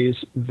some ways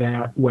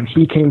that when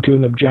he came to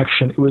an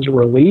objection, it was a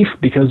relief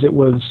because it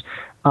was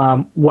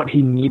what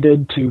he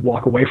needed to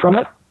walk away from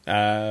it.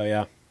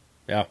 Yeah,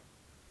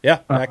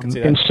 I can see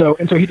that. And so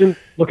he didn't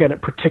look at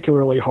it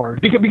particularly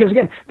hard because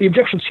again, the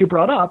objections he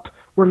brought up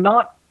were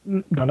none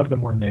of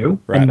them were new,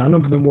 and none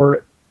of them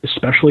were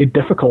especially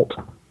difficult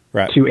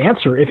to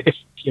answer if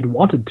he had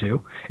wanted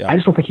to. Yeah. I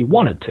just don't think he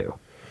wanted to.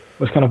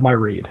 Was kind of my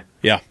read.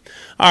 Yeah.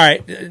 All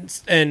right.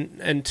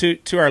 And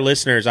to our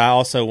listeners, I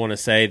also want to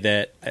say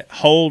that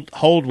hold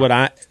what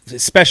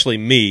especially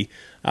me,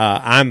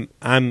 I'm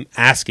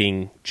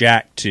asking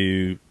Jack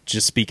to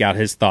just speak out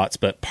his thoughts,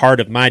 but part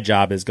of my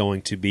job is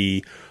going to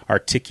be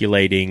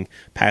articulating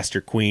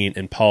Pastor Queen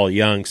and Paul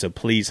Young, so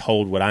please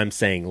hold what I'm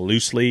saying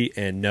loosely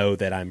and know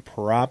that I'm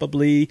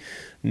probably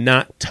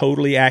not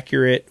totally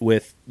accurate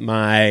with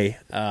my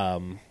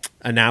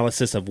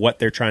analysis of what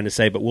they're trying to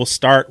say, but we'll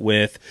start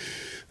with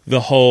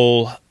the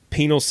whole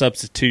penal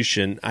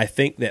substitution. I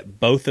think that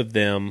both of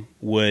them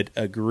would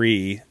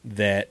agree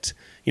that,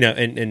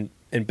 and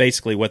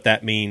basically what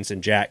that means,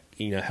 and Jack,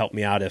 help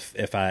me out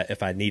if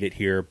I need it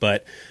here,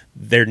 but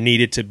there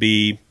needed to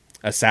be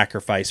a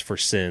sacrifice for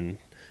sin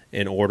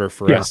in order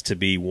for us to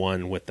be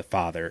one with the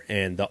Father.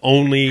 And the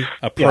only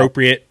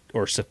appropriate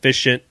or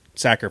sufficient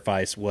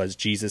sacrifice was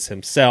Jesus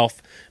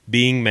himself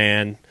being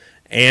man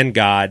and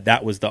God.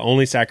 That was the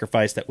only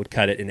sacrifice that would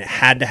cut it, and it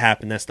had to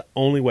happen. That's the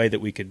only way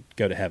that we could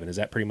go to heaven. Is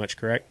that pretty much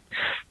correct?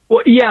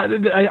 Well, yeah,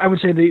 I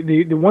would say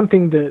the one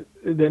thing that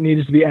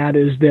needs to be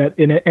added is that,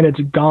 and it's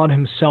God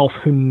himself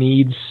who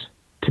needs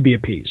to be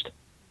appeased.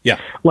 Yeah.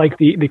 Like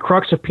the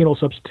crux of penal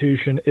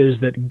substitution is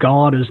that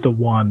God is the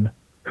one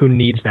who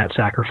needs that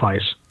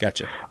sacrifice.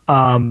 Gotcha.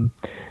 And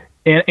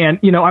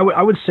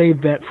I would say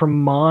that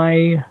from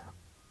my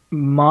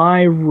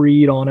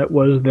read on it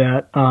was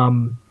that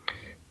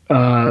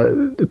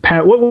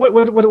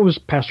what was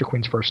Pastor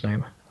Queen's first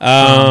name?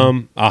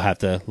 I'll have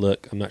to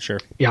look. I'm not sure.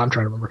 Yeah, I'm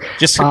trying to remember.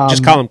 Just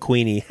call him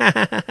Queenie.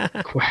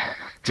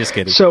 Just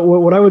kidding. So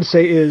what I would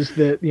say is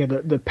that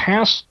the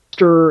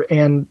pastor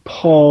and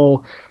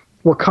Paul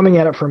were coming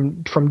at it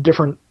from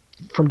different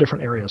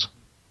areas.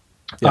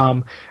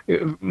 Yeah.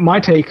 My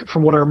take,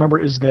 from what I remember,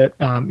 is that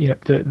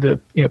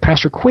the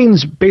Pastor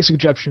Queen's basic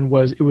objection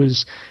was it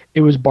was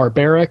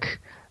barbaric,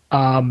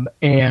 and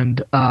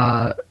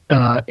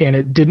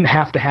it didn't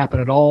have to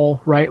happen at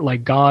all, right?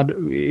 Like God,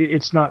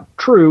 it's not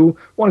true.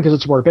 One, because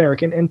it's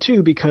barbaric, and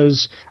two,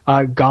 because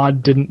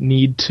God didn't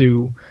need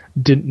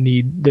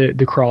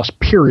the cross,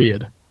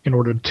 period, in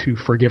order to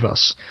forgive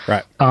us.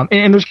 Right.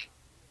 And there's going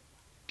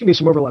to be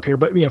some overlap here,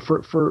 but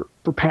for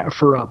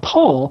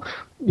Paul.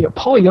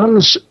 Paul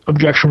Young's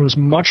objection was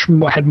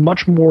had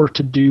much more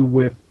to do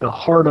with the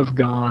heart of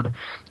God,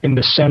 in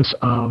the sense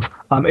of,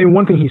 and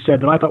one thing he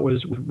said that I thought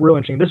was real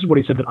interesting. This is what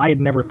he said that I had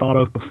never thought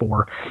of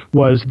before,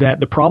 was that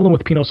the problem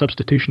with penal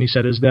substitution, he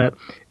said, is that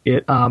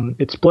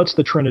it splits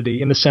the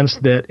Trinity in the sense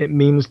that it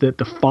means that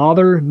the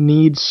Father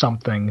needs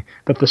something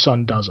that the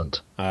Son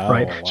doesn't.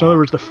 Right. Wow. So in other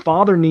words, the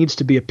Father needs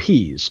to be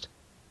appeased,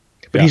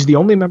 but he's the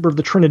only member of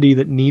the Trinity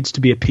that needs to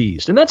be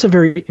appeased, and that's a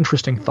very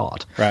interesting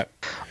thought. Right.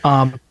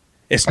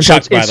 It's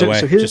Chuck, by the way.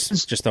 So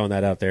just throwing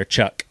that out there.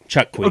 Chuck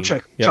Queen. Oh,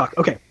 Chuck.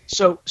 Okay.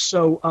 So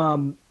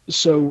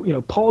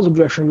Paul's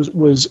objection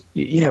was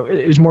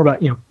it was more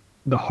about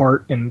the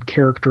heart and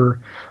character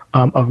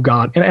of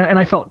God, and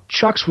I felt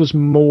Chuck's was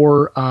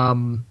more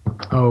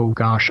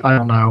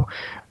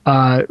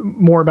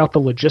more about the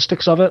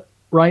logistics of it,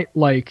 right?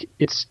 Like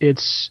it's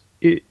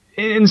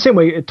in the same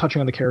way,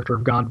 touching on the character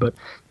of God, but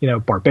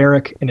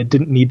barbaric, and it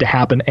didn't need to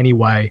happen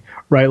anyway,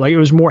 right? Like it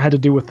was more had to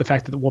do with the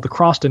fact that the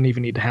cross didn't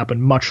even need to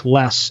happen, much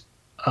less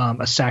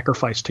a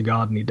sacrifice to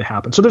God need to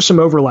happen. So there's some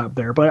overlap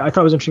there, but I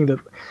thought it was interesting that,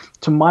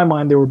 to my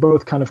mind, they were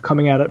both kind of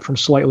coming at it from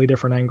slightly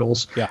different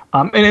angles. Yeah.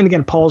 And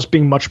again, Paul's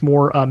being much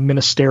more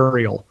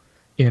ministerial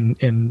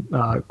in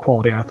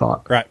quality, I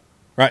thought. Right.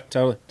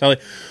 Totally. All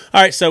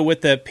right. So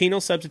with the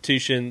penal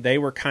substitution, they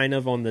were kind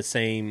of on the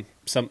same.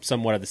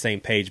 Somewhat of the same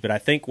page, but I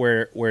think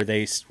where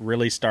they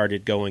really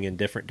started going in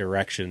different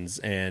directions,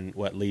 and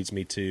what leads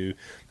me to,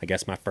 I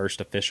guess, my first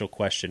official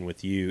question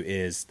with you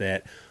is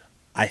that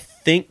I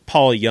think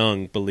Paul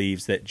Young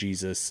believes that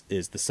Jesus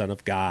is the Son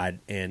of God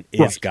and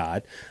is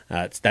God.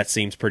 That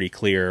seems pretty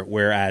clear,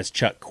 whereas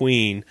Chuck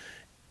Queen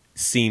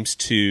seems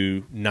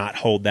to not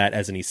hold that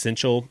as an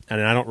essential,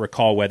 and I don't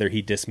recall whether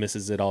he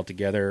dismisses it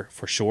altogether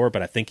for sure,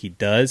 but I think he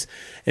does.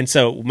 And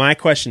so my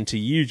question to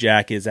you,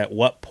 Jack, is at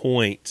what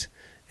point,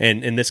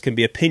 and this can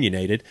be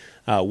opinionated,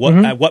 at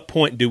what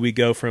point do we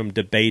go from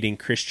debating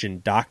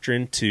Christian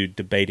doctrine to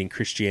debating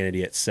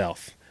Christianity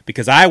itself?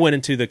 Because I went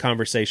into the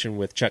conversation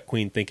with Chuck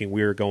Queen thinking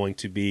we were going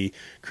to be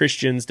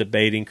Christians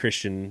debating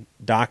Christian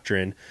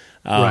doctrine,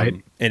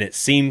 and it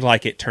seemed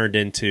like it turned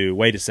into,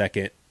 wait a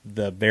second,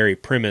 the very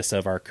premise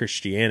of our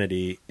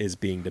Christianity is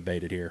being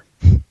debated here.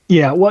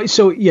 Yeah, well,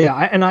 so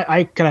I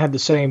kind of had the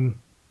same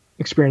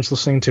experience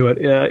listening to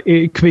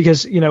it,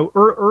 because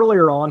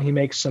earlier on he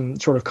makes some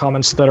sort of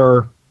comments that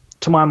are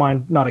to my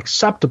mind, not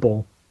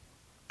acceptable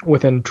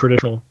within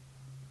traditional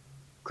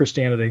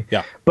Christianity.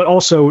 Yeah. But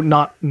also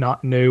not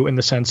new in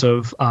the sense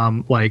of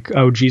like,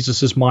 oh,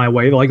 Jesus is my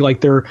way.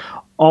 Like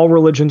all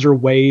religions are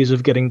ways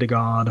of getting to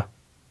God.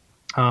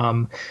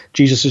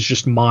 Jesus is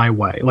just my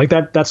way. Like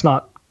that's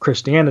not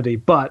Christianity,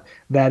 but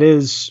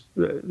that's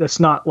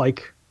not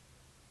totally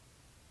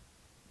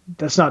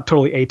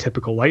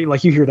atypical.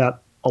 Like you hear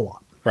that a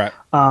lot. Right.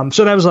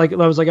 So that was like,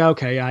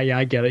 okay, yeah,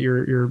 I get it.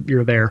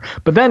 You're there.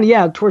 But then,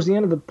 yeah, towards the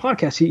end of the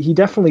podcast, he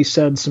definitely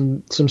said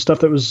some stuff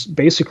that was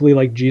basically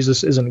like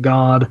Jesus isn't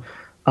God.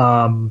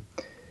 And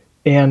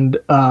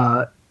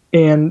gosh,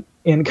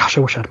 I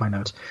wish I had my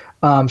notes.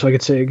 So I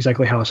could say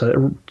exactly how I said it.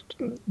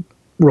 It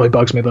really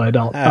bugs me that I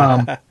don't.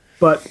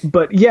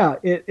 But yeah,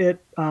 and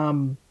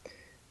I'll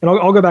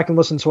go back and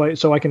listen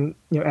so I can,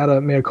 add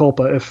a mea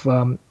culpa if,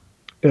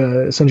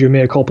 send you a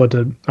mea culpa to,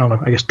 I don't know,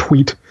 I guess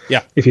tweet.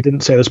 Yeah. If he didn't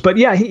say this, but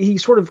yeah, he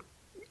sort of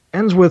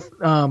ends with,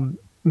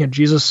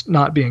 Jesus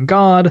not being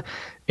God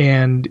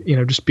and,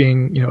 just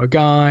being, a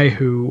guy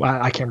who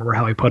I can't remember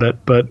how he put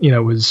it, but,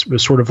 was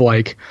sort of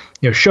like,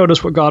 showed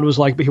us what God was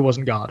like, but he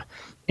wasn't God.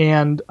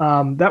 And,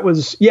 that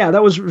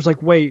was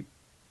like, wait,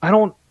 I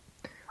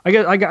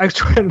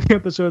started the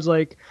episodes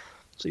like,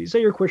 so you say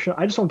you're Christian.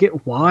 I just don't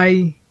get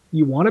why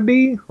you want to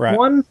be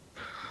one.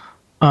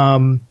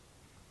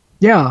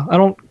 Yeah,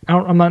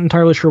 I'm not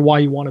entirely sure why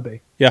you want to be.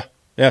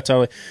 Yeah,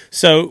 totally.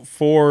 So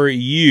for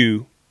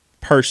you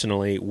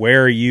personally,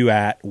 where are you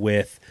at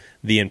with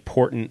the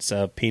importance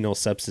of penal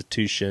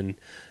substitution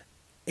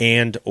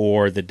and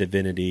or the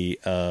divinity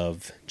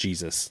of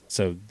Jesus?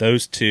 So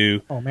those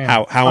two,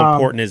 how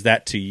important is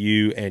that to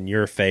you and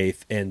your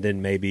faith, and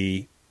then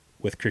maybe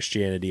with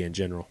Christianity in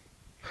general?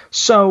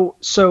 So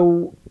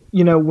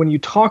when you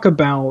talk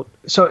about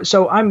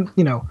so I'm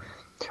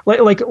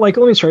like let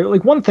me start.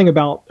 Like one thing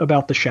about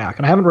The Shack,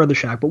 and I haven't read The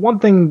Shack, but one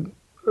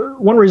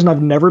reason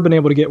I've never been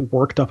able to get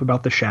worked up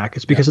about The Shack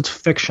is because it's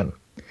fiction.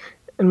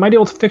 And my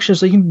deal with fiction is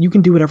that you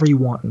can do whatever you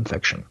want in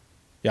fiction.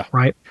 Yeah.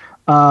 Right.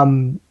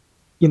 I've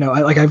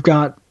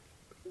got,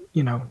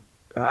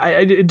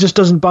 it just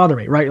doesn't bother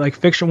me. Right. Like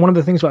fiction. One of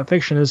the things about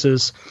fiction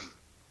is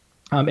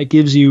it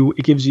gives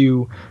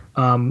you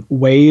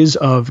ways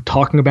of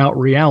talking about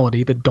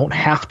reality that don't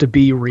have to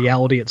be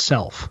reality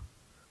itself.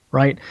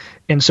 Right.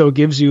 And so it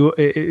gives you,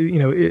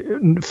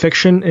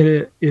 fiction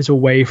is a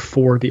way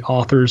for the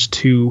authors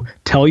to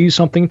tell you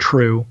something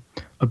true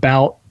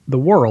about the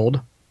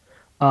world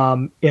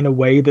in a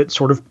way that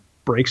sort of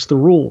breaks the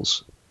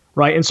rules.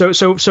 Right. And so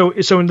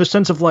in the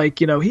sense of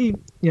like, I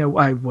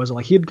was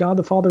like, he had God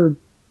the Father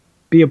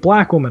be a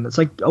black woman. It's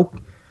like, oh,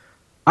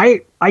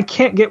 I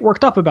can't get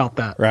worked up about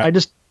that. Right.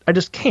 I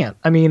just can't.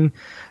 I mean,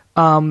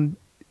 and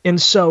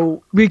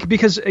so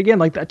because again,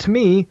 like that to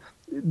me,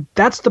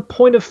 that's the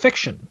point of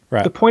fiction.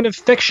 Right. The point of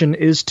fiction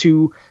is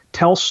to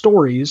tell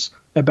stories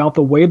about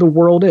the way the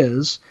world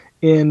is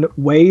in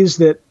ways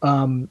that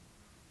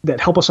that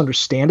help us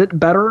understand it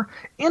better,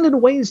 and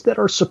in ways that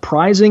are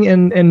surprising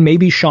and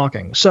maybe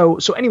shocking. So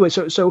anyway,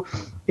 so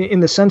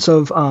in the sense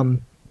of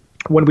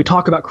when we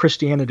talk about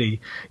Christianity,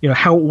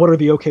 what are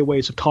the okay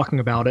ways of talking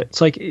about it?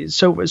 It's like,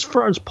 so as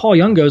far as Paul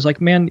Young goes, like,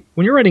 man,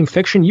 when you're writing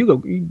fiction,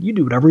 you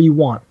do whatever you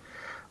want.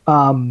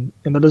 And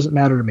that doesn't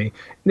matter to me.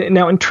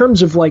 Now, in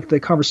terms of like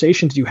the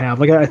conversations you have,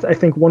 like I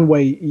think one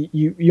way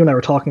you and I were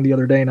talking the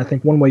other day, and I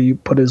think one way you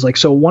put it is like,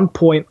 so at one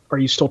point, are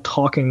you still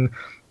talking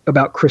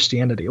about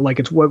Christianity? Like,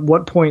 it's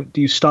what point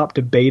do you stop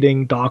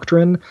debating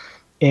doctrine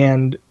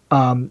and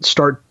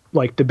start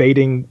like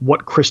debating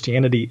what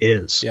Christianity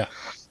is? Yeah.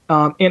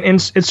 And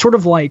it's sort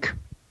of like,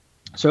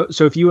 so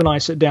if you and I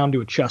sit down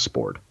to a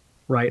chessboard,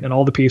 right, and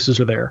all the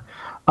pieces are there,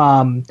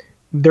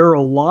 there are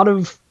a lot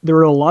of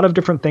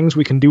different things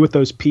we can do with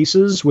those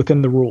pieces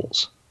within the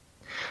rules.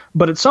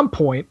 But at some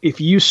point,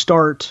 if you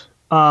start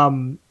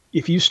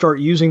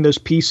using those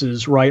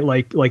pieces, right,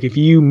 like if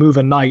you move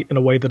a knight in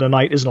a way that a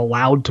knight isn't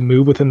allowed to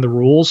move within the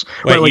rules,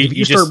 right? Like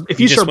if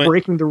you start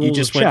breaking the rules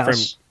of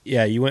chess.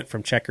 You went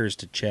from checkers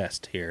to chess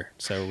here.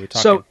 So we're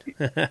talking.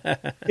 So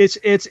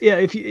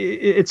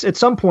it's at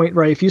some point,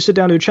 right? If you sit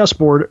down to a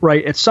chessboard,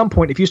 right, at some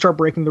point, if you start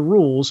breaking the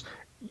rules,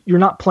 you're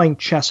not playing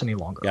chess any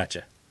longer.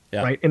 Gotcha.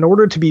 Yeah. Right. In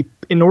order to be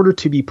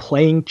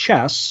playing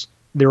chess,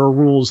 there are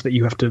rules that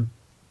you have to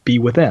be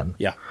within.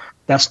 Yeah.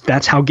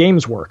 That's how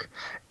games work.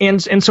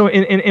 And so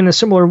in a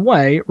similar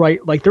way, right,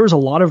 like there's a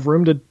lot of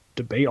room to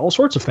debate all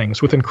sorts of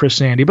things within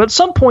Christianity. But at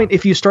some point,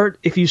 if you start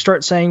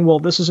saying, well,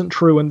 this isn't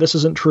true and this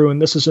isn't true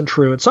and this isn't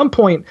true, at some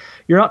point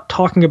you're not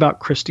talking about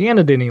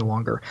Christianity any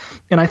longer.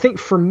 And I think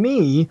for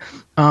me,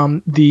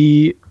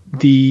 the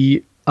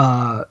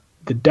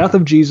death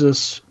of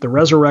Jesus, the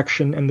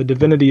resurrection, and the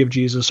divinity of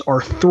Jesus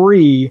are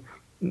three,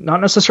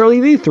 not necessarily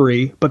the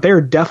three, but they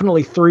are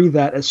definitely three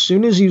that as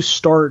soon as you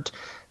start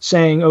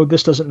saying, oh,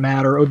 this doesn't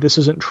matter, oh, this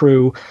isn't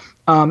true,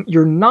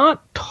 you're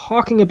not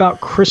talking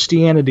about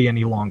Christianity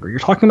any longer. You're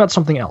talking about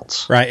something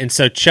else. Right. And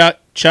so Chuck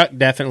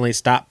definitely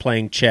stopped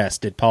playing chess.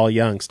 Did Paul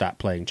Young stop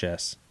playing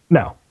chess?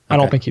 No, okay. I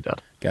don't think he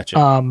did. Gotcha.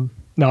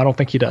 No, I don't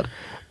think he did.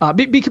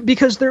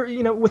 Because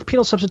there, with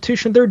penal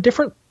substitution, there are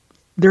different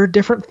there are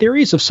different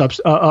theories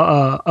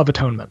of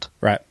atonement.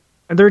 Right.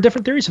 And there are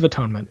different theories of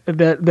atonement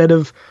that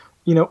have,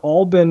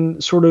 all been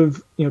sort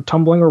of,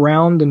 tumbling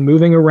around and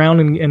moving around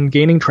and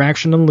gaining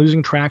traction and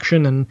losing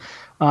traction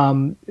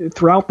and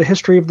throughout the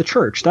history of the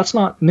church. That's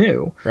not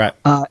new. Right.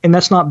 And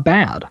that's not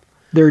bad.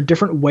 There are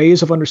different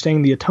ways of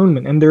understanding the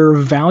atonement, and there are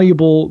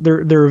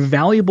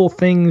valuable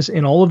things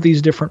in all of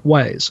these different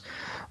ways.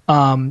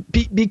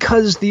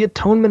 Because the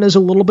atonement is a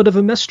little bit of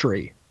a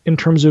mystery in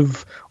terms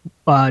of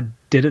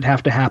did it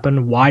have to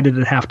happen? Why did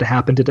it have to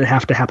happen? Did it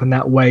have to happen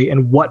that way?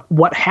 And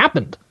what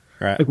happened?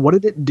 Right. Like, what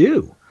did it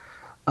do?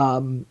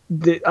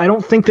 I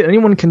don't think that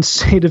anyone can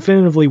say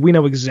definitively we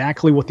know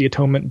exactly what the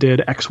atonement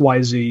did. X,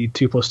 Y, Z,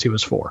 2 + 2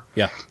 is 4.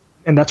 Yeah.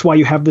 And that's why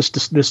you have this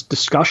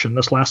discussion.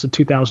 This lasted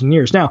 2,000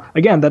 years. Now,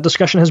 again, that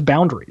discussion has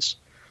boundaries,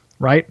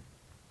 right?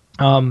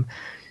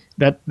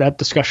 That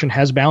discussion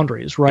has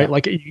boundaries, right? Yeah.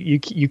 Like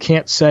you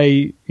can't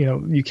say,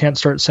 you can't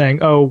start saying,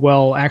 oh,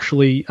 well,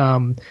 actually,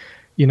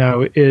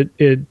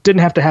 it didn't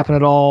have to happen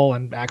at all,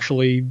 and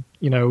actually,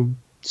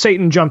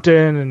 Satan jumped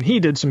in and he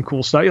did some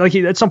cool stuff. Like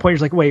at some point,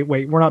 you're like, wait,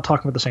 we're not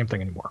talking about the same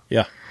thing anymore.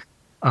 Yeah.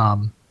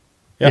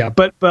 Yeah.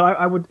 But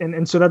I would,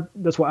 and so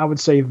that's why I would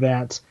say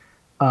that.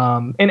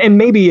 And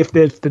maybe if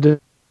the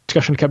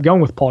discussion kept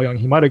going with Paul Young,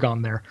 he might have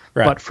gone there.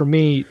 Right. But for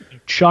me,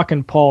 Chuck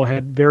and Paul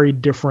had very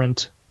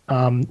different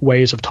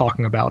ways of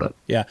talking about it.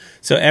 Yeah.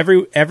 So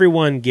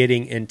everyone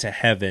getting into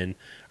heaven,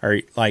 are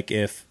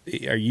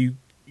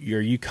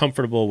you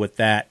comfortable with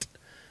that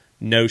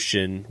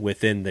notion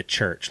within the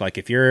church? Like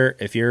if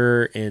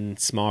you're in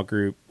small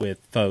group with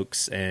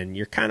folks and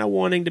you're kind of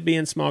wanting to be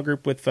in small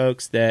group with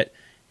folks that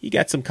you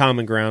got some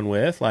common ground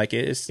with, like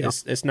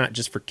it's not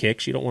just for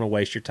kicks. You don't want to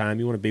waste your time.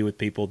 You want to be with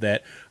people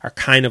that are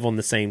kind of on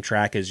the same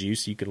track as you,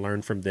 so you can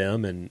learn from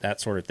them and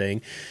that sort of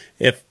thing.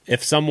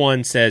 If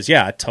someone says,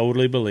 yeah, I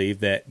totally believe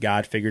that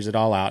God figures it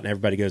all out and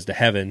everybody goes to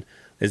heaven,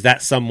 is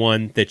that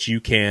someone that you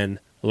can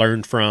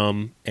learn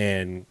from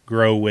and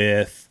grow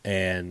with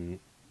and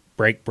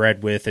break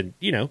bread with and,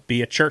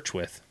 be a church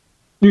with?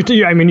 You're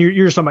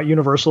just talking about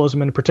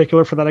universalism in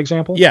particular for that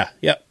example? Yeah.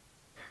 Yep.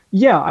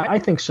 Yeah, I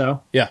think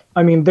so. Yeah.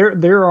 I mean,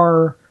 there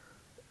are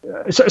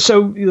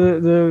so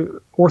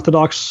the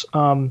Orthodox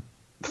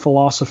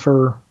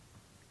philosopher,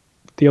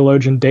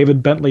 theologian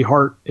David Bentley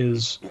Hart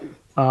is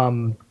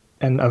an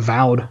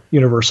avowed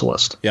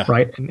universalist,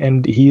 right?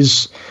 And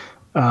he's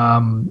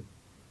someone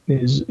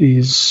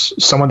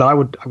that I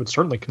would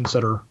certainly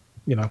consider,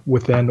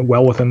 within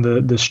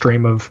the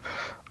stream of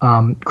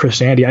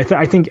Christianity.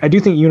 I do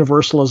think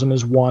universalism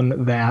is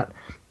one that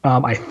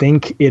I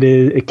think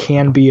it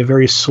can be a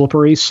very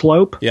slippery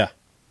slope. Yeah.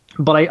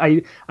 But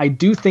I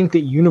do think that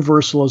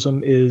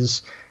universalism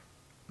is,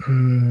 how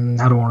do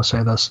I want to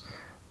say this?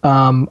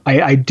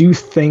 I do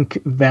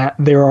think that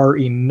there are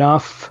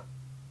enough,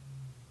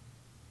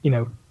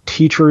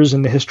 teachers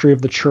in the history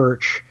of the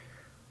church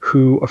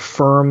who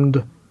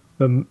affirmed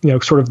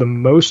sort of the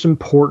most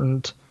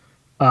important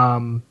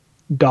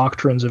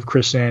doctrines of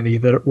Christianity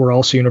that were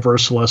also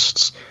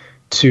universalists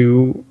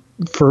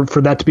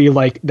for that to be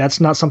like,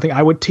 that's not something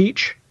I would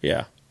teach.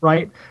 Yeah.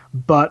 Right.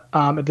 But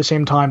at the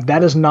same time,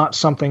 that is not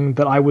something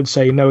that I would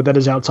say, no, that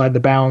is outside the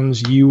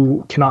bounds.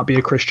 You cannot be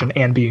a Christian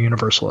and be a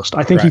universalist.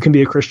 I think you can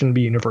be a Christian and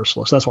be a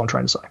universalist. That's what I'm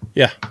trying to say.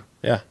 Yeah.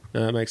 Yeah.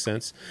 No, that makes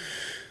sense.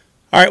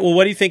 All right. Well,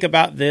 what do you think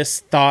about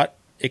this thought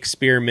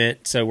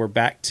experiment? So we're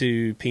back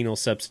to penal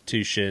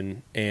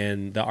substitution,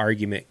 and the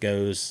argument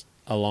goes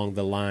along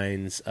the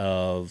lines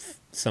of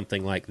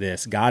something like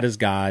this. God is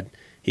God.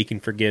 He can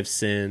forgive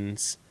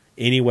sins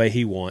any way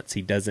he wants.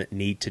 He doesn't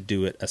need to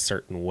do it a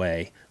certain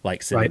way,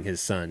 like sending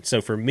his son.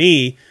 So for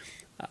me,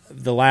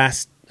 the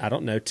last,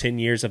 10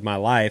 years of my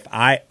life,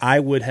 I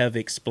would have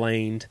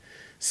explained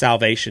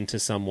salvation to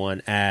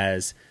someone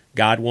as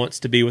God wants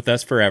to be with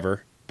us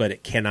forever, but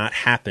it cannot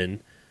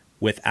happen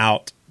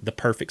without the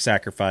perfect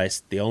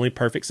sacrifice. The only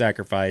perfect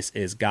sacrifice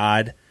is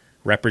God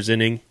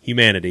representing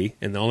humanity,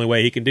 and the only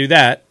way he can do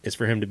that is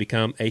for him to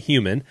become a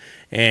human.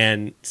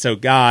 And so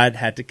God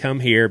had to come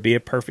here, be a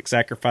perfect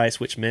sacrifice,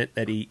 which meant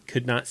that he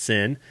could not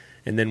sin.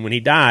 And then when he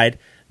died,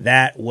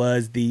 that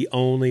was the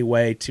only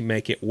way to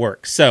make it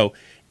work. So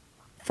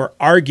for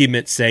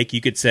argument's sake, you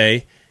could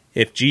say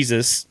if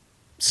Jesus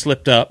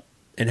slipped up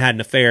and had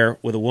an affair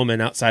with a woman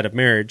outside of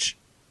marriage,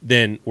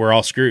 then we're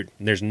all screwed.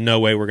 And there's no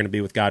way we're going to be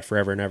with God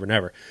forever and ever and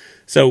ever.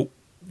 So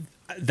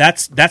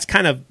that's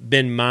kind of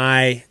been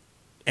my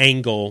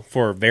angle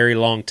for a very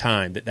long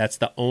time, that's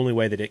the only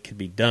way that it could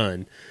be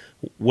done.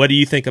 What do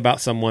you think about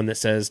someone that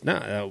says,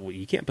 no,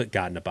 you can't put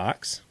God in a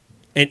box?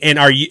 And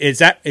is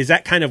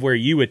that kind of where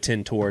you would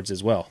tend towards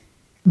as well?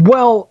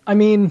 Well, I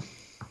mean,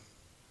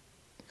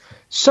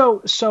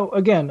 so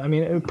again, I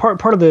mean,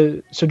 part of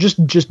the, so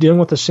just dealing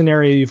with the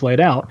scenario you've laid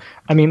out,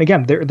 I mean,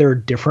 again, there are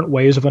different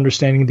ways of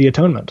understanding the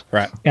atonement.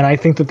 Right. And I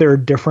think that there are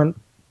different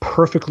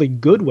perfectly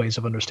good ways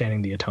of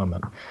understanding the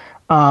atonement.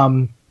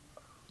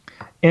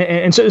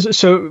 And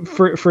so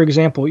for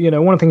example,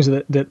 one of the things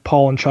that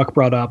Paul and Chuck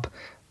brought up,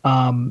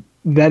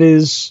 that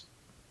is,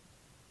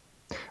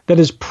 That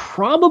is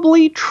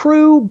probably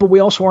true, but we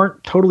also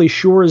aren't totally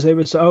sure, as they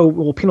would say, oh,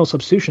 well, penal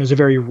substitution is a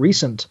very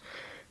recent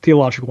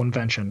theological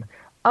invention.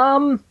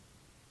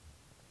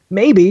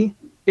 Maybe.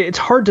 It's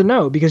hard to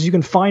know because you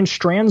can find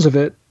strands of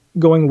it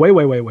going way,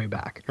 way, way, way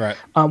back. Right.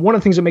 One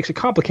of the things that makes it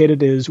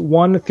complicated is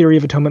one theory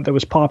of atonement that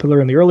was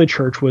popular in the early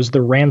church was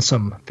the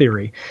ransom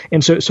theory.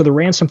 And so the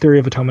ransom theory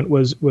of atonement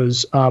was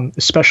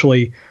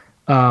especially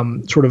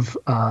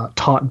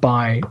taught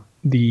by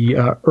the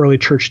early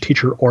church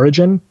teacher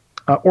Origen.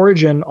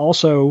 Origen,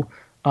 also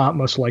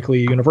most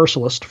likely a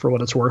universalist for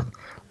what it's worth.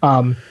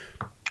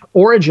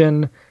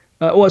 Origen,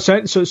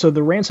 so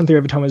the ransom theory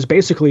of atonement is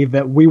basically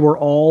that we were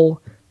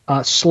all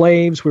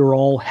slaves, we were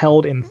all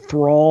held in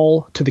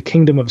thrall to the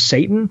kingdom of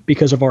Satan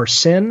because of our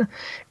sin,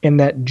 and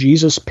that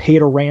Jesus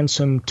paid a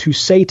ransom to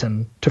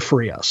Satan to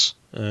free us,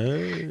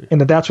 and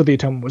that's what the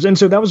atonement was. And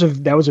so that was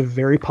a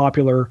very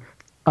popular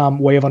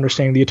way of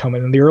understanding the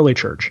atonement in the early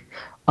church.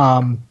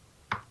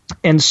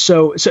 And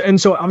so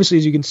obviously,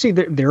 as you can see,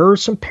 there are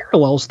some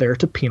parallels there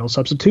to penal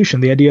substitution,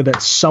 the idea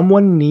that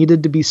someone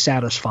needed to be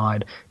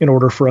satisfied in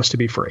order for us to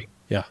be free.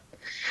 Yeah.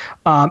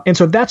 And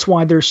so that's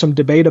why there's some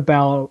debate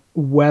about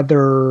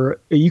whether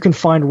you can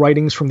find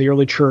writings from the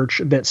early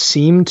church that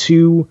seem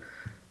to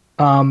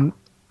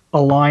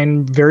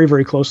align very,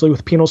 very closely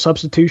with penal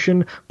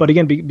substitution. But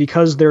again,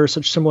 because there are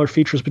such similar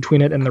features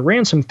between it and the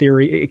ransom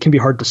theory, it can be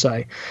hard to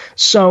say.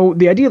 So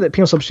the idea that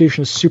penal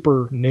substitution is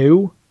super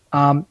new,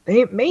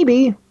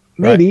 maybe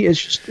Right.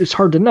 it's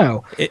hard to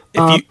know. It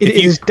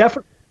is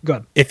definitely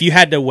good. If you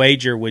had to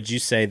wager, would you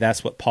say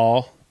that's what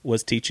Paul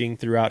was teaching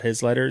throughout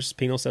his letters,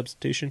 penal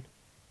substitution?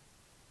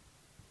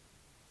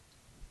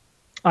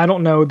 I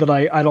don't know that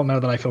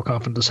I feel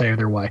confident to say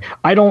either way.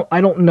 I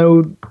don't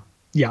know.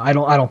 Yeah, I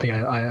don't think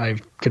I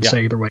could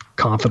say either way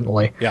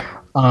confidently. Yeah.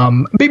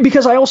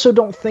 Because I also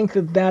don't think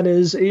that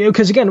is,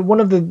 because again, one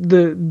of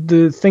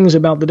the things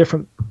about the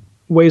different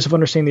ways of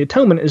understanding the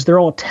atonement is they're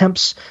all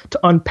attempts to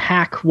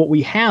unpack what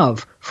we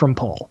have from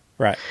Paul.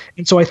 Right.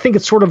 And so I think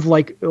it's sort of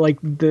like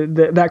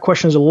that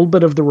question is a little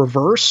bit of the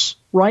reverse,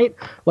 right?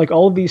 Like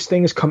all of these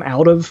things come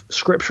out of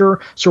Scripture.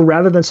 So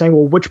rather than saying,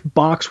 well, which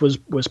box was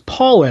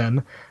Paul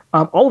in,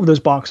 all of those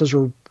boxes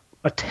are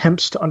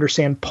attempts to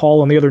understand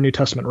Paul and the other New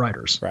Testament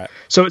writers. Right.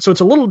 So it's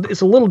a little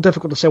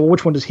difficult to say, well,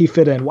 which one does he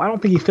fit in? Well, I don't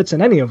think he fits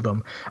in any of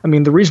them. I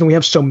mean, the reason we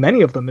have so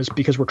many of them is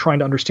because we're trying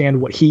to understand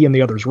what he and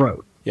the others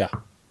wrote. Yeah.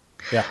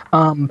 Yeah.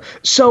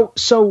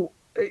 So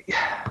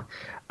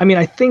I mean,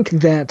 I think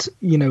that,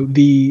 the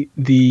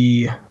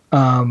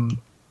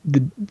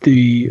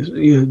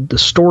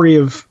story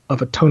of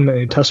atonement in the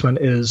New Testament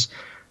is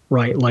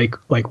right.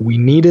 Like we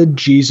needed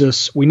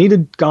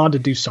God to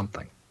do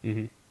something.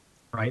 Mm-hmm.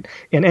 Right.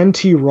 And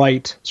N.T.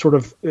 Wright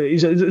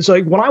it's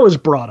like when I was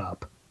brought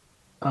up,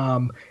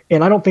 and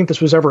I don't think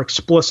this was ever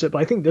explicit,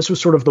 but I think this was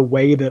sort of the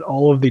way that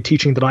all of the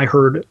teaching that I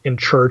heard in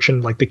church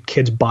and like the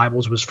kids'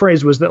 Bibles was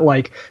phrased, was that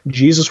like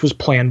Jesus was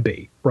plan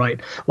B, right?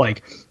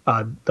 Like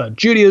the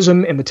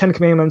Judaism and the Ten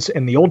Commandments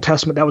and the Old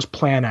Testament, that was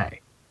plan A.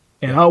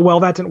 And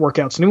that didn't work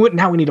out. So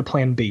now we need a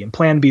plan B, and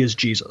plan B is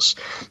Jesus.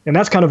 And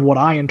that's kind of what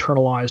I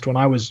internalized when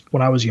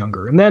I was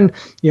younger. And then,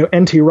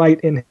 N.T. Wright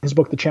in his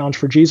book, The Challenge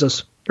for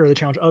Jesus, or The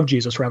Challenge of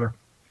Jesus, rather,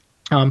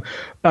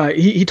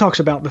 he talks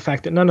about the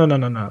fact that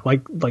no.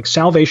 Like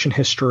salvation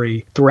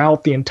history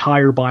throughout the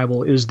entire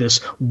Bible is this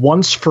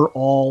once for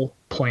all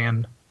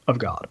plan of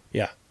God.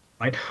 Yeah.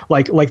 Right.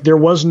 Like there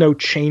was no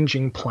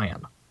changing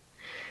plan.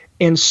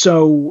 And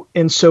so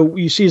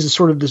you see as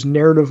sort of this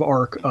narrative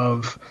arc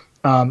of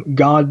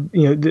God.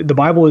 The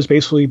Bible is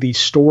basically the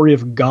story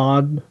of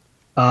God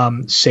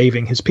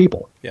saving His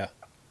people. Yeah.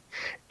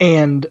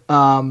 And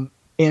the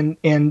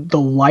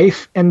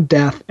life and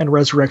death and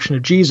resurrection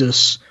of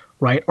Jesus,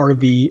 right, are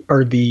the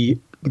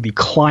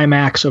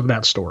climax of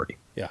that story.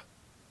 Yeah.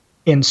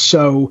 And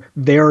so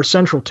they are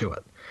central to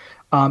it.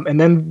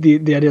 And then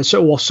the idea is,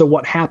 so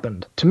what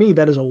happened? To me,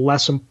 that is a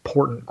less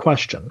important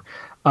question.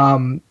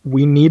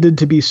 We needed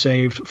to be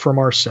saved from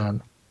our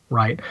sin,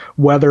 right?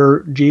 Whether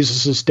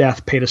Jesus'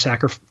 death paid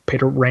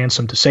a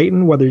ransom to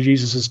Satan, whether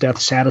Jesus'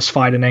 death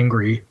satisfied an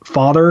angry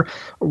father,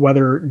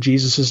 whether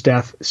Jesus'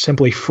 death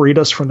simply freed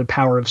us from the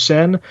power of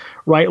sin,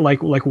 right?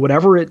 Like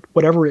whatever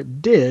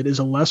it did is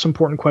a less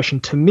important question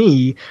to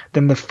me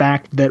than the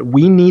fact that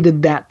we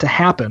needed that to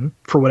happen.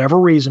 For whatever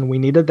reason, we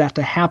needed that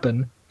to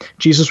happen.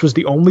 Jesus was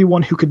the only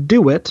one who could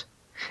do it,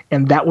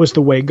 and that was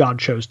the way God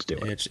chose to do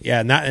it.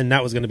 Yeah, and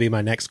that was going to be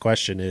my next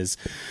question is,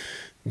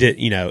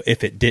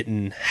 if it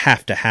didn't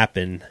have to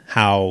happen,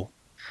 how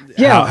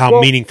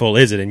meaningful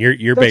is it? And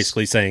you're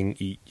basically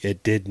saying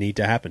it did need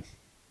to happen.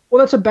 Well,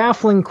 that's a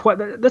baffling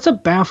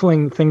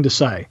thing to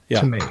say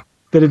to me,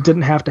 that it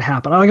didn't have to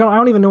happen. I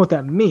don't even know what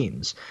that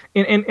means.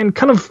 And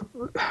kind of,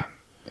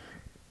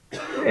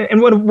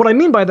 and what I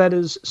mean by that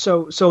is,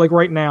 so like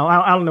right now,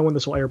 I don't know when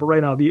this will air, but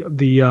right now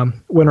the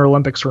Winter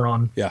Olympics are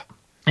on. Yeah.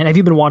 And have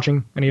you been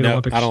watching any of the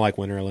Olympics? I don't like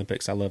Winter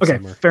Olympics. I love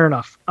summer. Okay, fair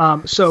enough.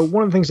 So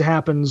one of the things that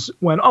happens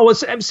when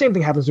it's the same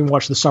thing happens when you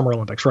watch the Summer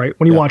Olympics, right?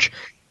 When you watch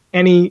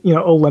any,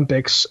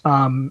 Olympics,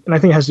 and I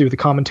think it has to do with the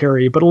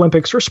commentary, but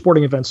Olympics or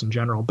sporting events in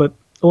general, but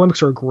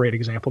Olympics are a great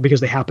example because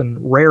they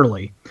happen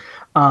rarely,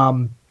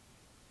 well,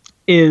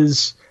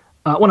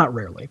 not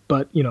rarely,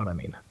 but you know what I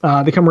mean.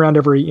 They come around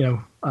every,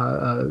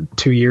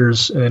 2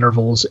 years in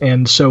intervals.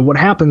 And so what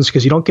happens,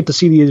 because you don't get to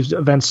see these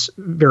events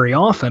very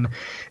often,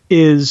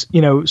 is,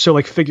 so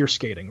like figure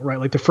skating, right?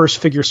 Like the first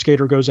figure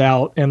skater goes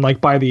out and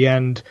like by the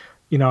end,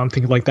 I'm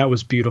thinking like, that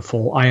was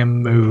beautiful. I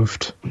am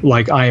moved.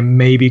 Like I am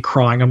maybe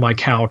crying on my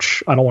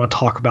couch. I don't want to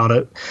talk about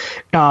it.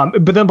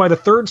 But then by the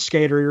third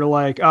skater, you're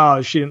like,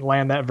 oh, she didn't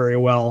land that very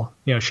well.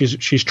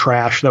 She's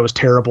trash. That was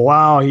terrible.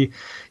 Wow.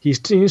 He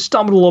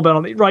stumbled a little bit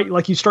on the right.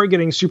 Like you start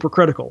getting super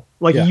critical.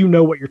 Like, you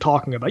know what you're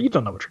talking about. You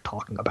don't know what you're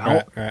talking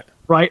about.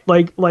 Right.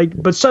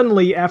 But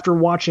suddenly after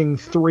watching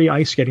 3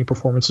 ice skating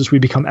performances, we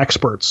become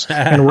experts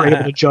and we're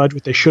able to judge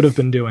what they should have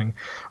been doing.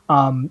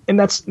 And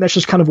that's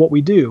just kind of what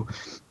we do.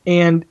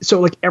 And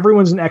so like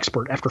everyone's an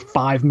expert after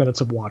 5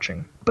 minutes of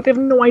watching, but they have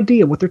no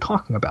idea what they're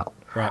talking about.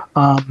 Right.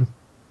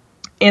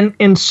 And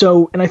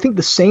I think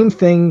the same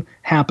thing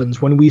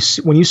happens when you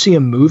see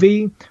a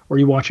movie or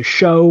you watch a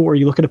show or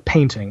you look at a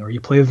painting or you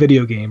play a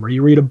video game or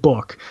you read a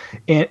book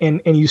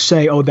and you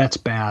say, oh, that's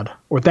bad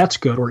or that's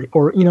good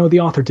or the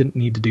author didn't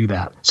need to do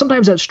that.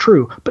 Sometimes that's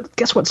true, but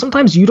guess what?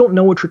 Sometimes you don't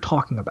know what you're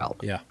talking about.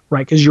 Yeah.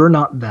 Right. Because you're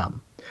not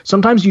them.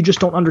 Sometimes you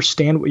just don't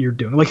understand what you're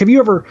doing. Like, have you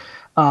ever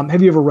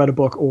read a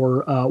book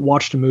or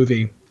watched a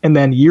movie and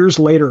then years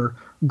later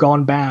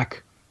gone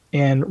back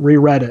and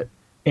reread it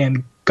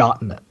and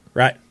gotten it?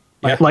 Right.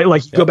 Yeah.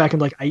 Like you go back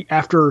and like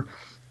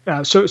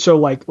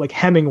like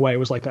Hemingway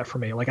was like that for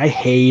me. Like I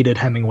hated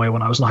Hemingway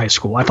when I was in high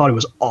school. I thought it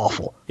was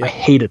awful. Yeah. I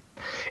hated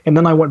it. And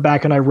then I went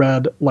back and I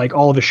read like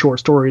all of his short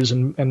stories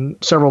and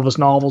several of his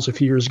novels a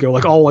few years ago,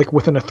 like all like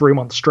within a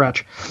 3-month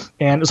stretch.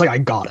 And it's like I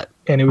got it.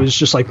 And it was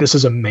just like, this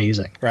is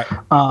amazing. Right.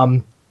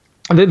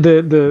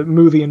 The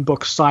movie and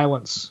book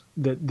Silence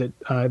that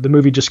the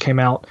movie just came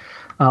out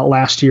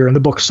last year, and the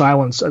book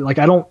Silence, like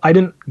I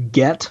didn't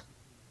get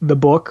the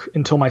book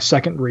until my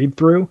second read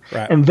through.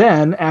 Right. And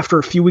then after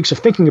a few weeks of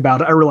thinking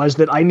about it, I realized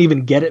that I didn't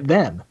even get it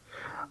then.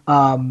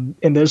 And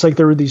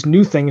there were these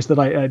new things that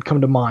I had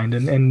come to mind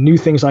and new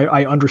things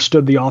I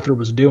understood the author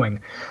was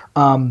doing.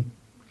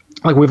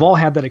 Like we've all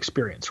had that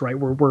experience, right?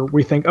 Where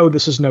we think, oh,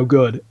 this is no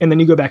good. And then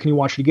you go back and you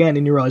watch it again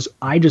and you realize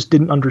I just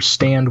didn't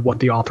understand what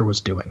the author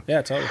was doing.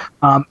 Yeah, totally.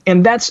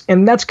 And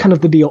that's kind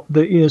of the deal.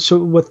 So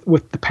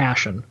with The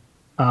Passion,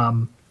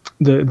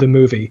 the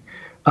movie,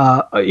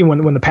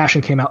 when The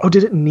Passion came out,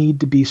 did it need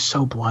to be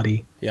so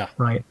bloody? Yeah.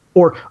 Right.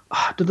 Or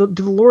do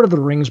the Lord of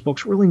the Rings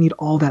books really need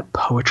all that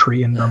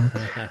poetry in them?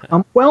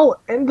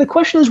 Well, and the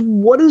question is,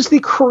 what is the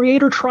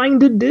creator trying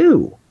to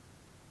do?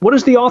 What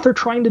is the author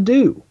trying to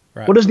do?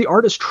 Right. What is the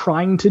artist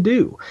trying to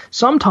do?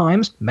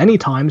 Sometimes, many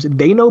times,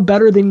 they know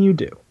better than you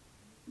do.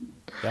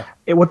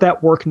 Yeah. What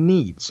that work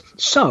needs.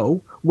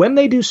 So when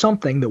they do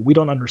something that we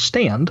don't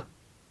understand,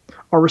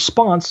 our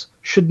response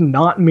should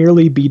not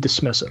merely be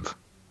dismissive.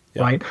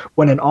 Yeah. Right?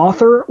 When an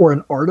author or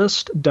an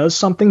artist does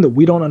something that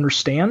we don't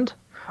understand,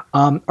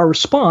 our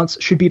response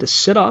should be to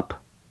sit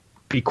up,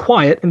 be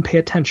quiet, and pay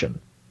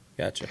attention.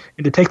 Gotcha.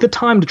 And to take the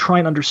time to try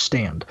and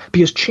understand,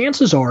 because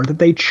chances are that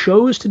they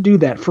chose to do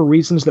that for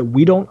reasons that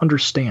we don't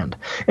understand.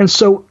 And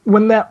so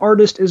when that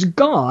artist is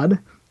God,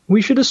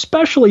 we should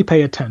especially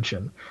pay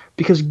attention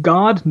because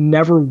God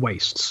never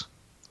wastes,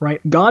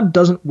 right? God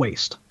doesn't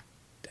waste.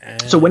 Damn.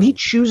 So when he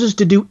chooses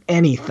to do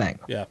anything,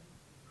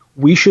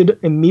 we should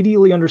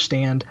immediately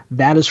understand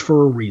that is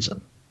for a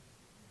reason.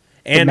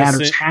 And it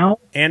matters how.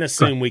 And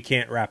assume we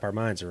can't wrap our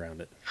minds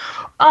around it.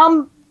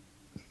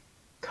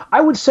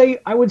 I would say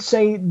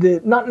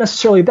that not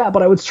necessarily that,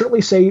 but I would certainly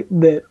say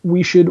that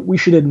we should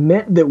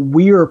admit that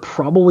we are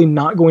probably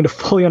not going to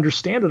fully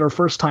understand it our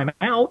first time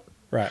out.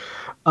 Right.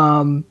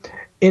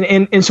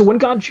 And so when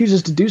God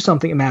chooses to do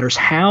something, it matters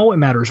how, it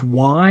matters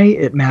why,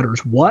 it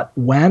matters what,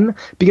 when,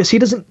 because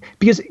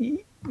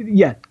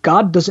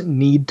God doesn't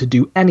need to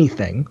do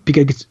anything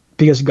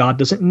because God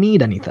doesn't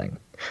need anything.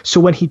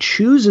 So when he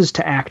chooses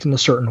to act in a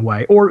certain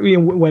way, or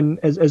when,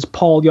 as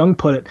Paul Young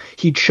put it,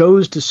 he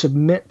chose to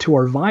submit to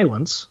our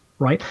violence,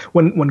 right?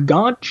 When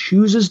God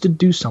chooses to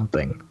do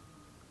something,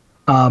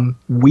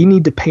 we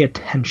need to pay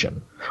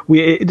attention.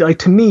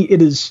 To me,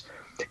 it is,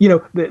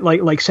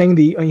 like saying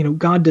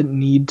God didn't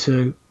need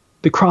to,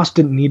 the cross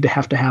didn't need to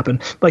have to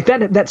happen. Like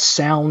that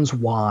sounds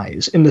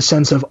wise in the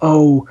sense of,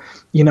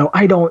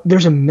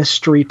 there's a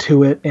mystery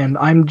to it, and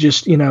I'm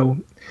just,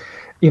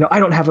 I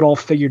don't have it all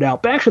figured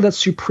out. But actually, that's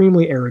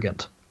supremely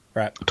arrogant.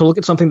 Right. To look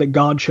at something that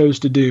God chose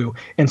to do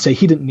and say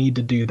he didn't need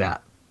to do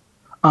that.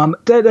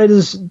 That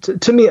is,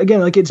 to me, again,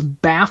 like it's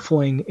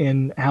baffling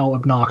in how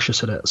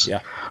obnoxious it is.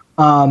 Yeah.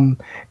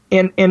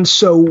 And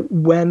so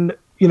when,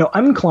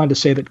 I'm inclined to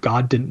say that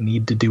God didn't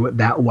need to do it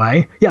that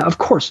way. Yeah, of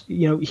course,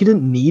 he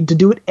didn't need to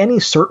do it any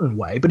certain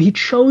way, but he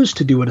chose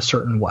to do it a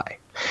certain way.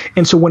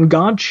 And so when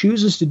God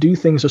chooses to do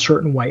things a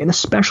certain way, and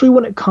especially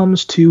when it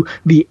comes to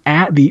the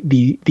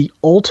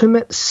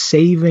ultimate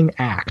saving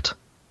act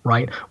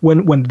right?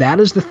 When that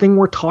is the thing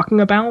we're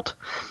talking about,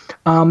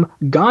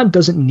 God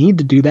doesn't need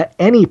to do that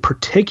any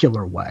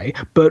particular way,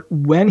 but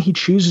when he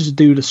chooses to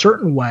do it a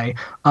certain way,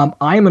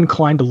 I am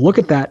inclined to look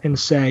at that and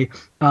say,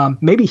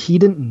 maybe he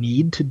didn't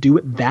need to do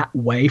it that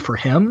way for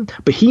him,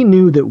 but he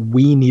knew that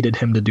we needed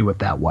him to do it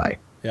that way.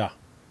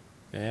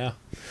 Yeah.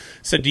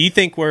 So do you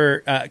think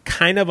we're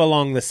kind of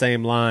along the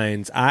same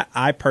lines?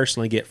 I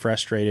personally get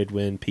frustrated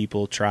when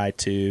people try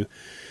to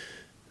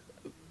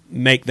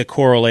make the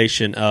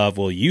correlation of,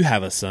 well, you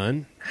have a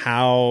son.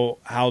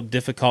 How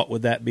difficult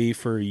would that be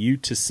for you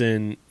to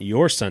send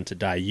your son to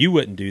die? You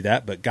wouldn't do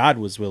that, but God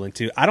was willing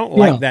to. I don't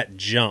like that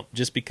jump,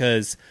 just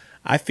because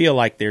I feel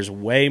like there's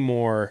way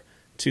more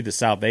to the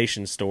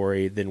salvation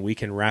story than we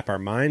can wrap our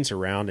minds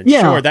around. And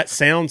sure, that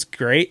sounds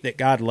great that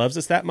God loves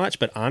us that much,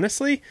 but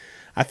honestly,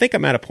 I think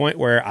I'm at a point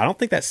where I don't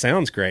think that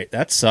sounds great.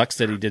 That sucks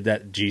that he did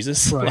that to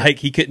Jesus. Right. Like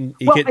he couldn't.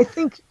 I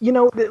think,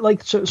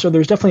 so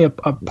there's definitely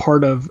a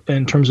part of,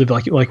 in terms of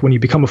like when you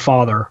become a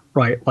father,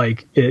 right?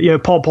 Like,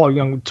 Paul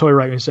Young totally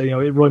right when he said,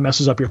 it really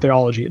messes up your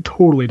theology. It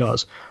totally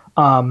does.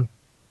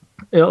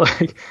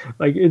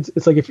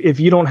 It's like if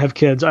you don't have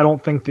kids, I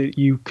don't think that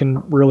you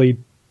can really,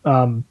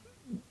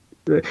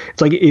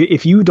 it's like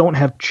if you don't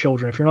have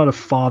children, if you're not a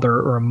father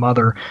or a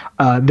mother,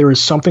 there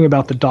is something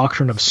about the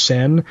doctrine of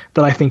sin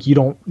that I think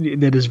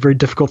that is very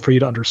difficult for you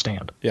to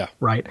understand. Yeah.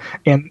 Right.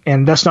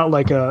 And that's not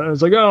like a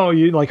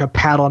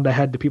pat on the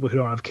head to people who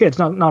don't have kids.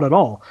 Not at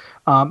all.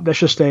 That's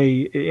just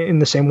in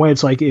the same way.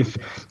 It's like if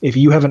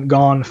you haven't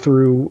gone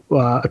through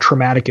a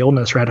traumatic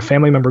illness or had a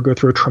family member go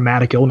through a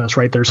traumatic illness,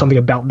 right? There's something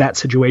about that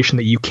situation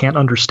that you can't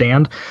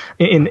understand.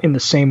 In the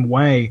same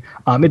way,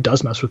 it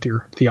does mess with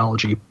your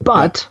theology,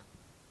 but.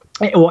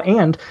 Well,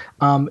 and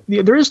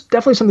there is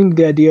definitely something to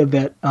the idea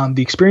that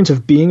the experience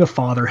of being a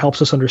father helps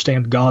us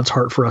understand God's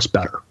heart for us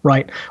better,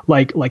 right?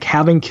 Like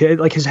having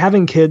kids, has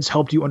having kids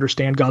helped you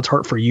understand God's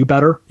heart for you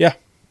better? Yeah.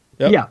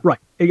 Yep. Yeah, right.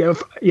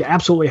 Yeah,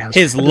 absolutely has.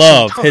 His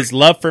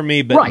love for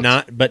me, but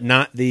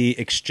not the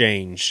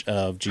exchange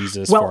of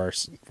Jesus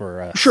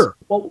for us. Sure.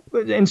 Well,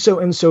 and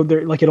so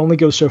there, like, it only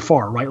goes so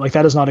far, right? Like,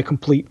 that is not a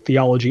complete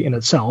theology in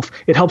itself.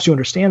 It helps you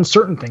understand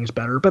certain things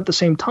better, but at the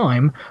same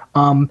time,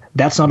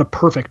 that's not a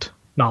perfect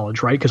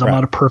knowledge, right? Because I'm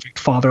not a perfect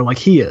father like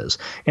he is.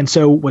 And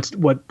so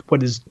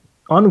what is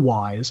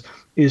unwise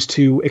is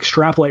to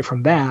extrapolate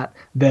from that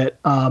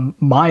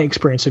my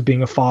experience of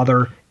being a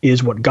father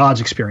is what God's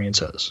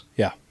experience is.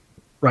 Yeah.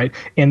 Right.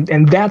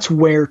 And that's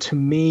where, to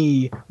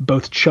me,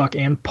 both Chuck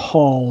and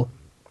Paul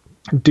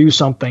do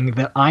something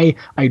that I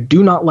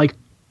do not like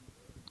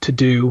to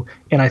do,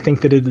 and I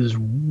think that it is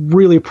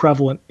really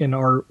prevalent in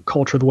our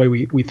culture, the way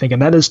we think,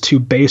 and that is to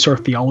base our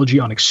theology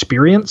on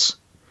experience.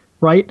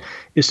 Right,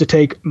 is to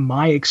take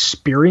my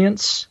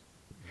experience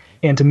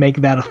and to make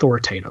that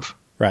authoritative.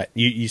 Right.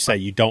 You say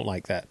you don't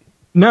like that.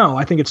 No,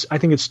 I think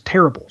it's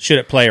terrible. Should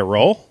it play a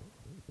role?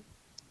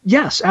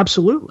 Yes,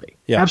 absolutely.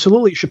 Yeah.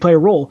 Absolutely, it should play a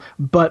role.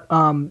 But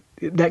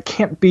that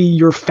can't be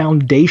your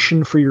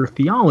foundation for your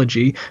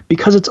theology,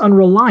 because it's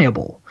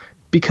unreliable.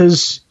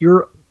 Because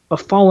you're a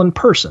fallen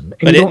person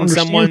and you don't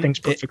understand things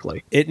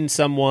perfectly. Isn't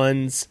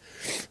someone's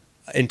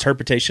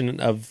interpretation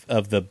of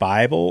the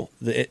Bible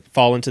it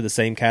fall into the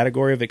same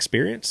category of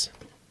experience?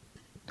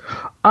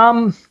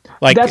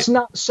 That's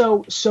not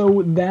so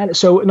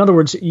in other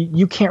words,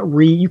 you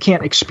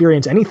can't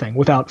experience anything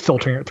without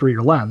filtering it through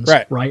your lens,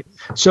 right?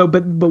 So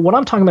but what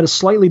I'm talking about is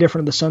slightly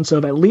different in the sense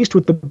of, at least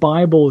with the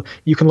Bible,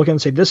 you can look at it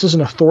and say, this is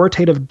an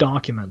authoritative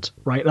document,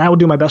 right? And I will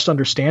do my best to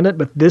understand it,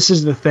 but this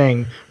is the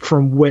thing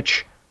from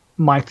which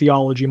my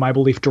theology, my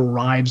belief,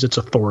 derives its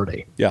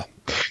authority. Yeah.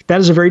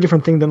 That is a very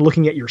different thing than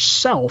looking at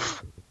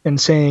yourself and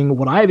saying,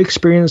 what I've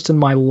experienced in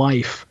my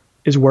life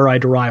is where I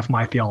derive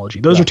my theology.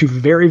 Those are two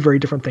very, very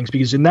different things,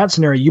 because in that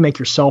scenario, you make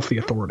yourself the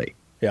authority.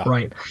 Yeah.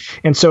 Right.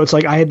 And so it's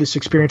like, I had this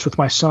experience with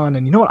my son,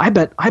 and you know what? I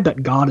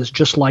bet God is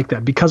just like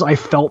that, because I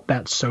felt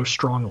that so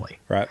strongly.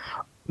 Right.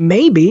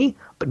 Maybe,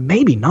 but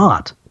maybe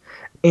not.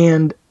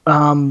 And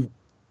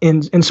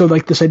so,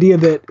 like, this idea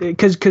that,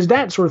 because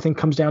that sort of thing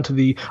comes down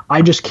to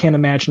I just can't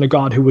imagine a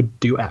God who would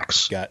do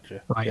X.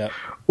 Gotcha. Right. Yep.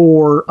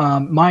 Or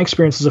my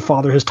experience as a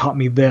father has taught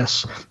me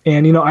this,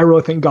 and I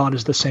really think God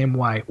is the same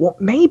way. Well,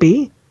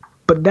 maybe,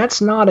 but that's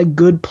not a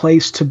good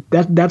place to.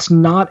 That's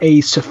not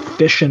a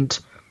sufficient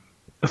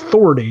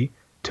authority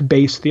to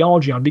base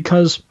theology on,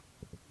 because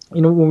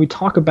when we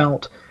talk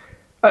about,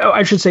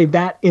 I should say,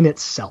 that in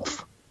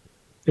itself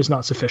is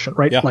not sufficient,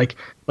 right? Yeah. Like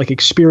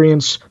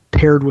experience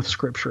paired with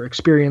Scripture,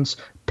 experience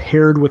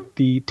paired with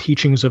the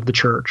teachings of the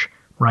church,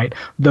 right?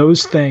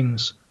 Those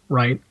things,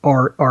 right,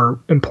 are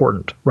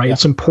important, right? Yeah.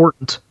 It's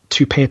important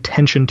to pay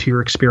attention to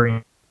your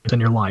experience in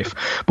your life.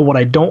 But what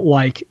I don't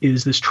like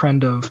is this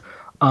trend of,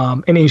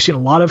 and you see a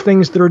lot of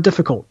things that are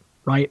difficult,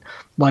 right?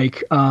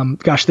 Like,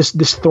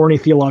 this thorny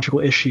theological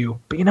issue.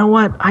 But you know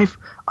what?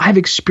 I've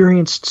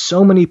experienced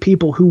so many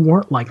people who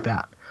weren't like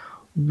that.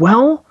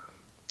 Well,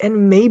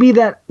 and maybe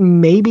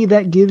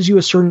that gives you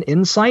a certain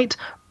insight,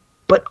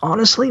 but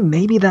honestly,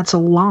 maybe that's a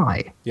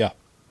lie. Yeah.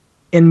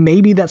 And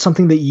maybe that's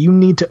something that you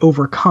need to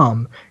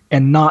overcome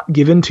and not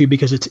give into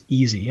because it's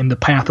easy and the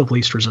path of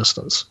least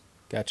resistance.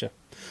 Gotcha.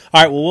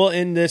 All right, well, we'll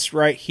end this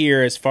right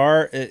here as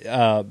far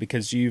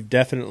because you've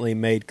definitely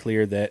made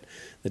clear that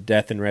the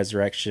death and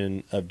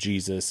resurrection of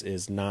Jesus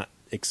is not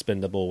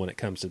expendable when it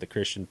comes to the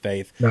Christian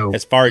faith. No,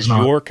 as far as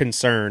you're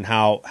concerned,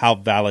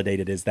 how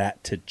validated is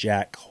that to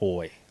Jack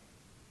Hoy?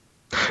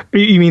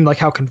 You mean like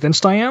how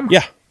convinced I am?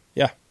 Yeah,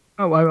 yeah.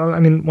 Oh, I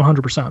mean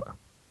 100%.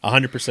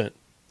 100%.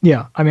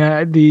 Yeah, I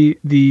mean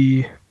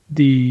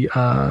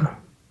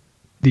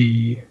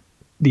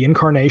the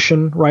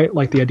incarnation, right?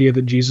 Like the idea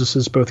that Jesus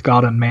is both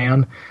God and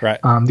man. Right.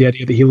 The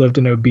idea that he lived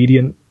an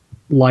obedient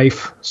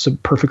life,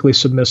 perfectly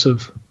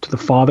submissive to the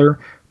Father.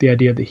 The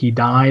idea that he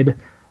died,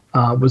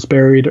 was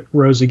buried,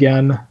 rose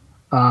again.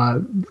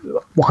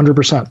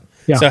 100%.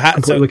 Yeah.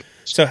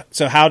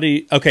 So how do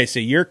you? Okay, so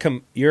you're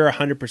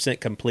 100%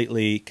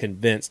 completely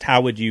convinced.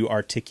 How would you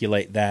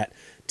articulate that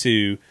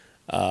to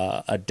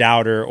a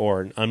doubter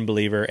or an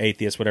unbeliever,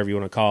 atheist, whatever you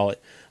want to call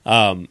it?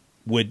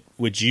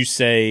 Would you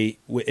say,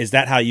 is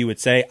that how you would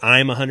say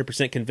I'm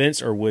 100%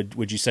 convinced, or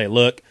would you say,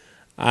 look,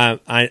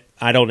 I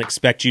don't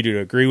expect you to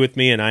agree with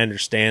me, and I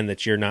understand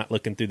that you're not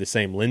looking through the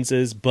same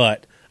lenses,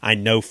 but I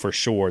know for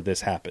sure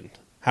this happened.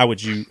 How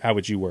would you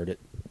word it?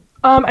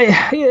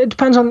 It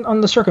depends on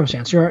the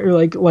circumstance. You're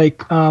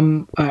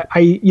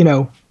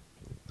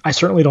I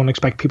certainly don't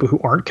expect people who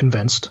aren't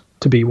convinced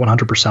to be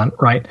 100%,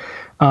 right?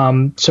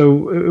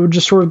 So it would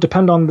just sort of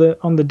depend on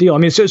the deal. I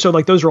mean, so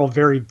like those are all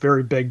very,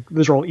 very big.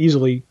 Those are all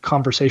easily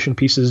conversation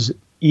pieces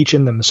each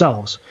in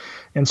themselves,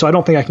 and so I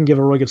don't think I can give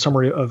a really good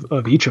summary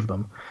of each of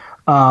them.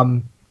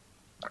 I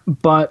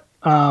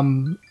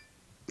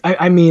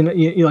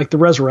mean, like the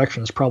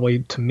resurrection is probably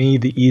to me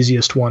the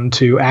easiest one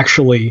to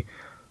actually,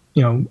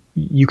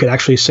 you could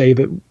actually say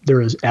that there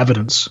is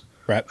evidence.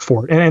 Right.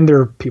 For it. And there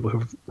are people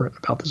who've written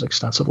about this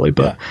extensively,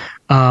 but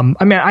I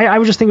mean, I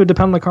would just think it would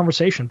depend on the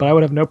conversation, but I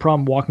would have no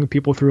problem walking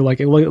people through like,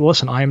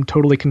 listen, I am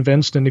totally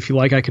convinced, and if you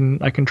like, I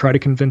can try to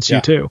convince you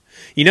too.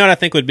 You know what I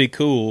think would be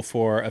cool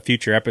for a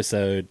future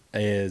episode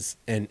is,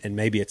 and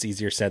maybe it's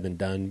easier said than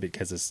done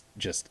because it's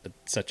just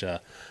such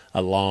a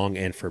long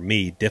and for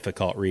me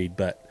difficult read,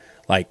 but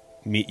like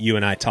you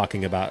and I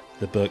talking about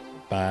the book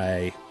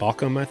by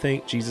Bauckham, I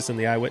think, Jesus and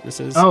the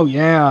Eyewitnesses. Oh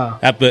yeah.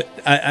 But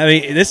I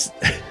mean, that's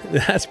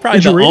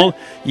probably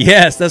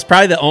that's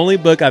probably the only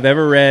book I've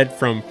ever read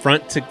from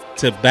front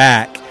to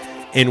back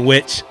in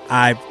which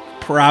I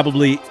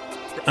probably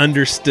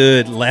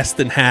understood less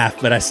than half,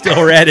 but I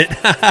still read it.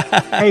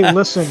 Hey,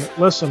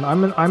 listen,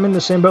 I'm in the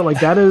same boat. Like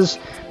that is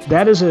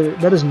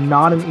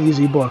not an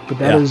easy book, but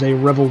that is a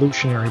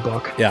revolutionary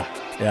book. Yeah.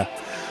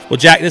 Well,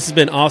 Jack, this has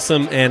been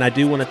awesome, and I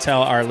do want to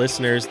tell our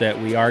listeners that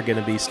we are going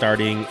to be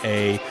starting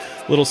a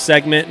little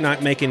segment,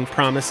 not making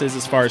promises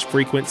as far as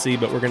frequency,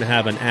 but we're going to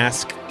have an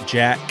Ask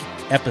Jack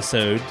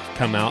episode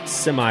come out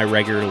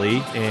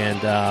semi-regularly,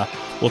 and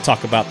we'll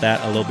talk about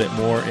that a little bit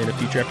more in a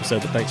future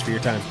episode, but thanks for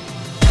your time.